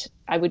 And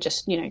I would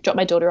just, drop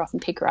my daughter off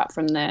and pick her up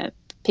from the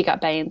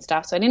pickup bay and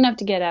stuff. So I didn't have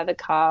to get out of the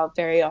car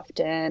very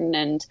often.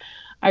 And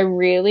I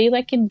really,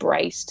 like,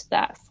 embraced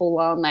that full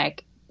on,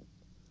 like,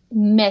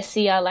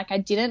 messier. Like, I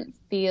didn't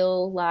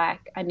feel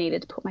like I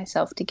needed to put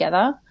myself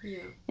together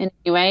in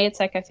any way. It's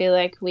like, I feel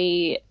like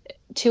we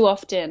too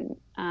often,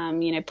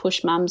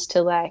 push mums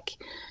to, like,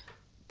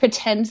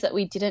 pretend that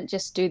we didn't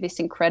just do this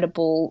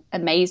incredible,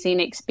 amazing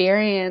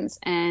experience.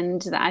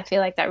 And I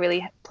feel like that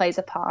really plays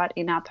a part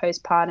in our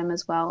postpartum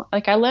as well.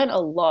 Like, I learned a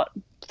lot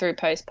through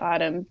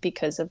postpartum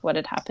because of what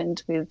had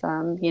happened with,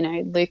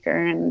 Luca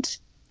and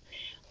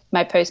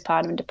my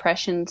postpartum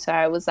depression. So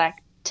I was, like,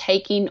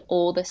 taking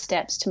all the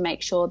steps to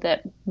make sure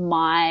that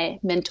my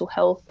mental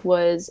health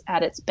was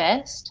at its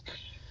best.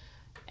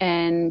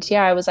 And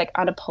I was, like,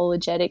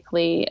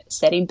 unapologetically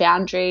setting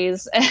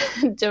boundaries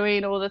and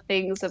doing all the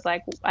things of,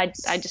 like, I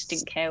just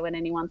didn't care what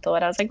anyone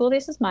thought. I was like, well,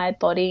 this is my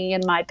body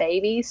and my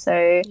baby.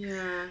 So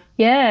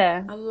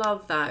yeah. I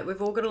love that.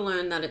 We've all got to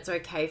learn that it's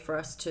okay for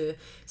us to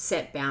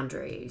set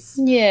boundaries.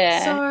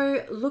 Yeah.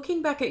 So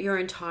looking back at your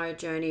entire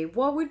journey,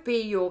 what would be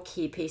your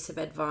key piece of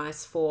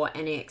advice for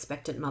any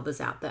expectant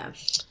mothers out there?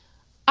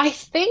 I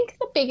think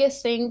the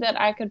biggest thing that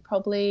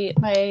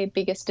my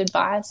biggest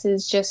advice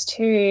is just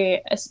to,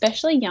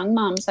 especially young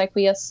mums, like,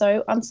 we are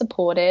so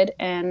unsupported,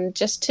 and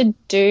just to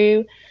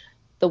do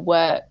the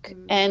work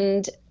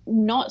and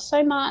not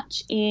so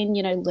much in,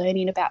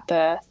 learning about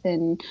birth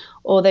and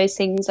all those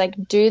things. Like,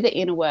 do the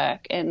inner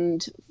work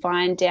and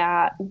find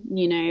out,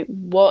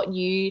 what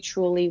you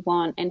truly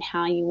want and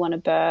how you want to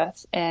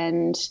birth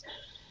and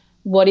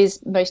what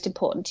is most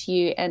important to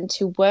you, and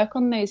to work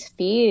on those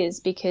fears,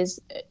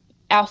 because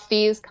our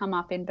fears come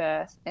up in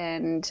birth,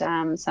 and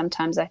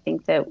sometimes I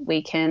think that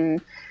we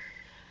can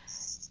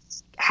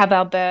have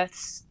our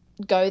births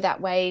go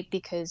that way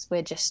because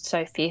we're just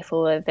so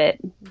fearful of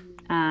it.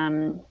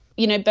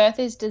 Birth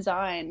is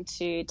designed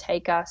to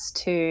take us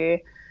to,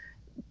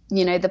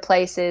 the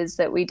places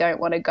that we don't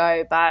want to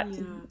go, but,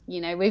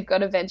 we've got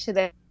to venture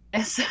there.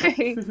 So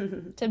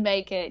to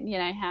make it,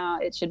 how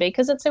it should be,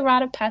 because it's a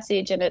rite of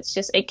passage, and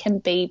it can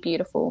be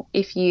beautiful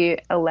if you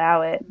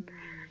allow it.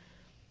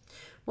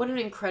 What an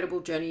incredible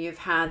journey you've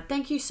had.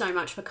 Thank you so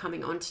much for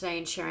coming on today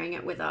and sharing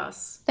it with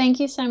us. Thank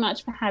you so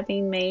much for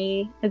having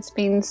me. It's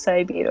been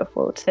so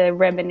beautiful to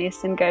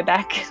reminisce and go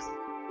back.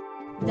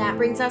 That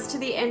brings us to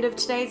the end of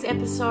today's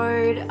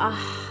episode.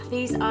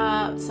 These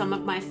are some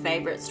of my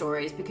favorite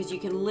stories because you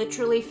can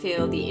literally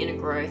feel the inner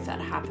growth that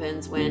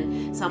happens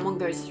when someone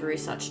goes through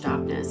such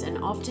darkness, and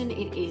often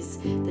it is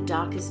the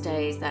darkest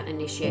days that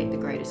initiate the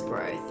greatest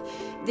growth.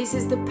 This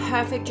is the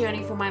perfect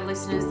journey for my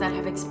listeners that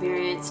have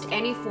experienced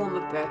any form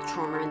of birth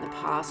trauma in the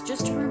past,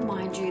 just to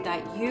remind you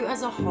that you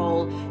as a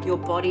whole, your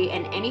body,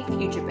 and any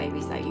future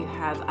babies that you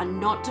have are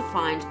not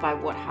defined by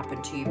what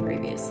happened to you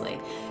previously.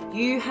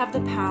 You have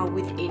the power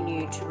within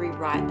you to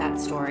rewrite that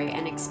story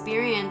and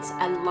experience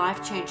a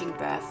life-changing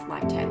birth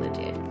like Taylor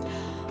did.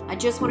 I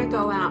just want to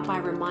go out by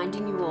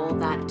reminding you all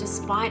that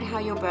despite how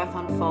your birth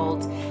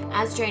unfolds,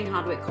 as Jane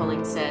Hardwick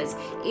Collins says,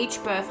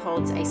 each birth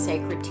holds a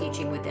sacred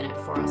teaching within it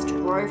for us to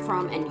grow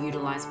from and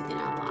utilize within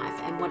our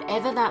life. And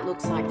whatever that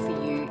looks like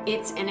for you,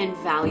 it's an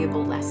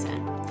invaluable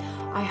lesson.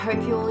 I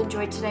hope you all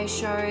enjoyed today's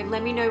show.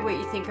 Let me know what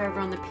you think over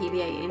on the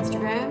PBA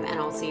Instagram, and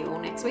I'll see you all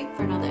next week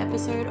for another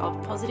episode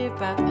of Positive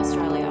Birth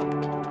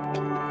Australia.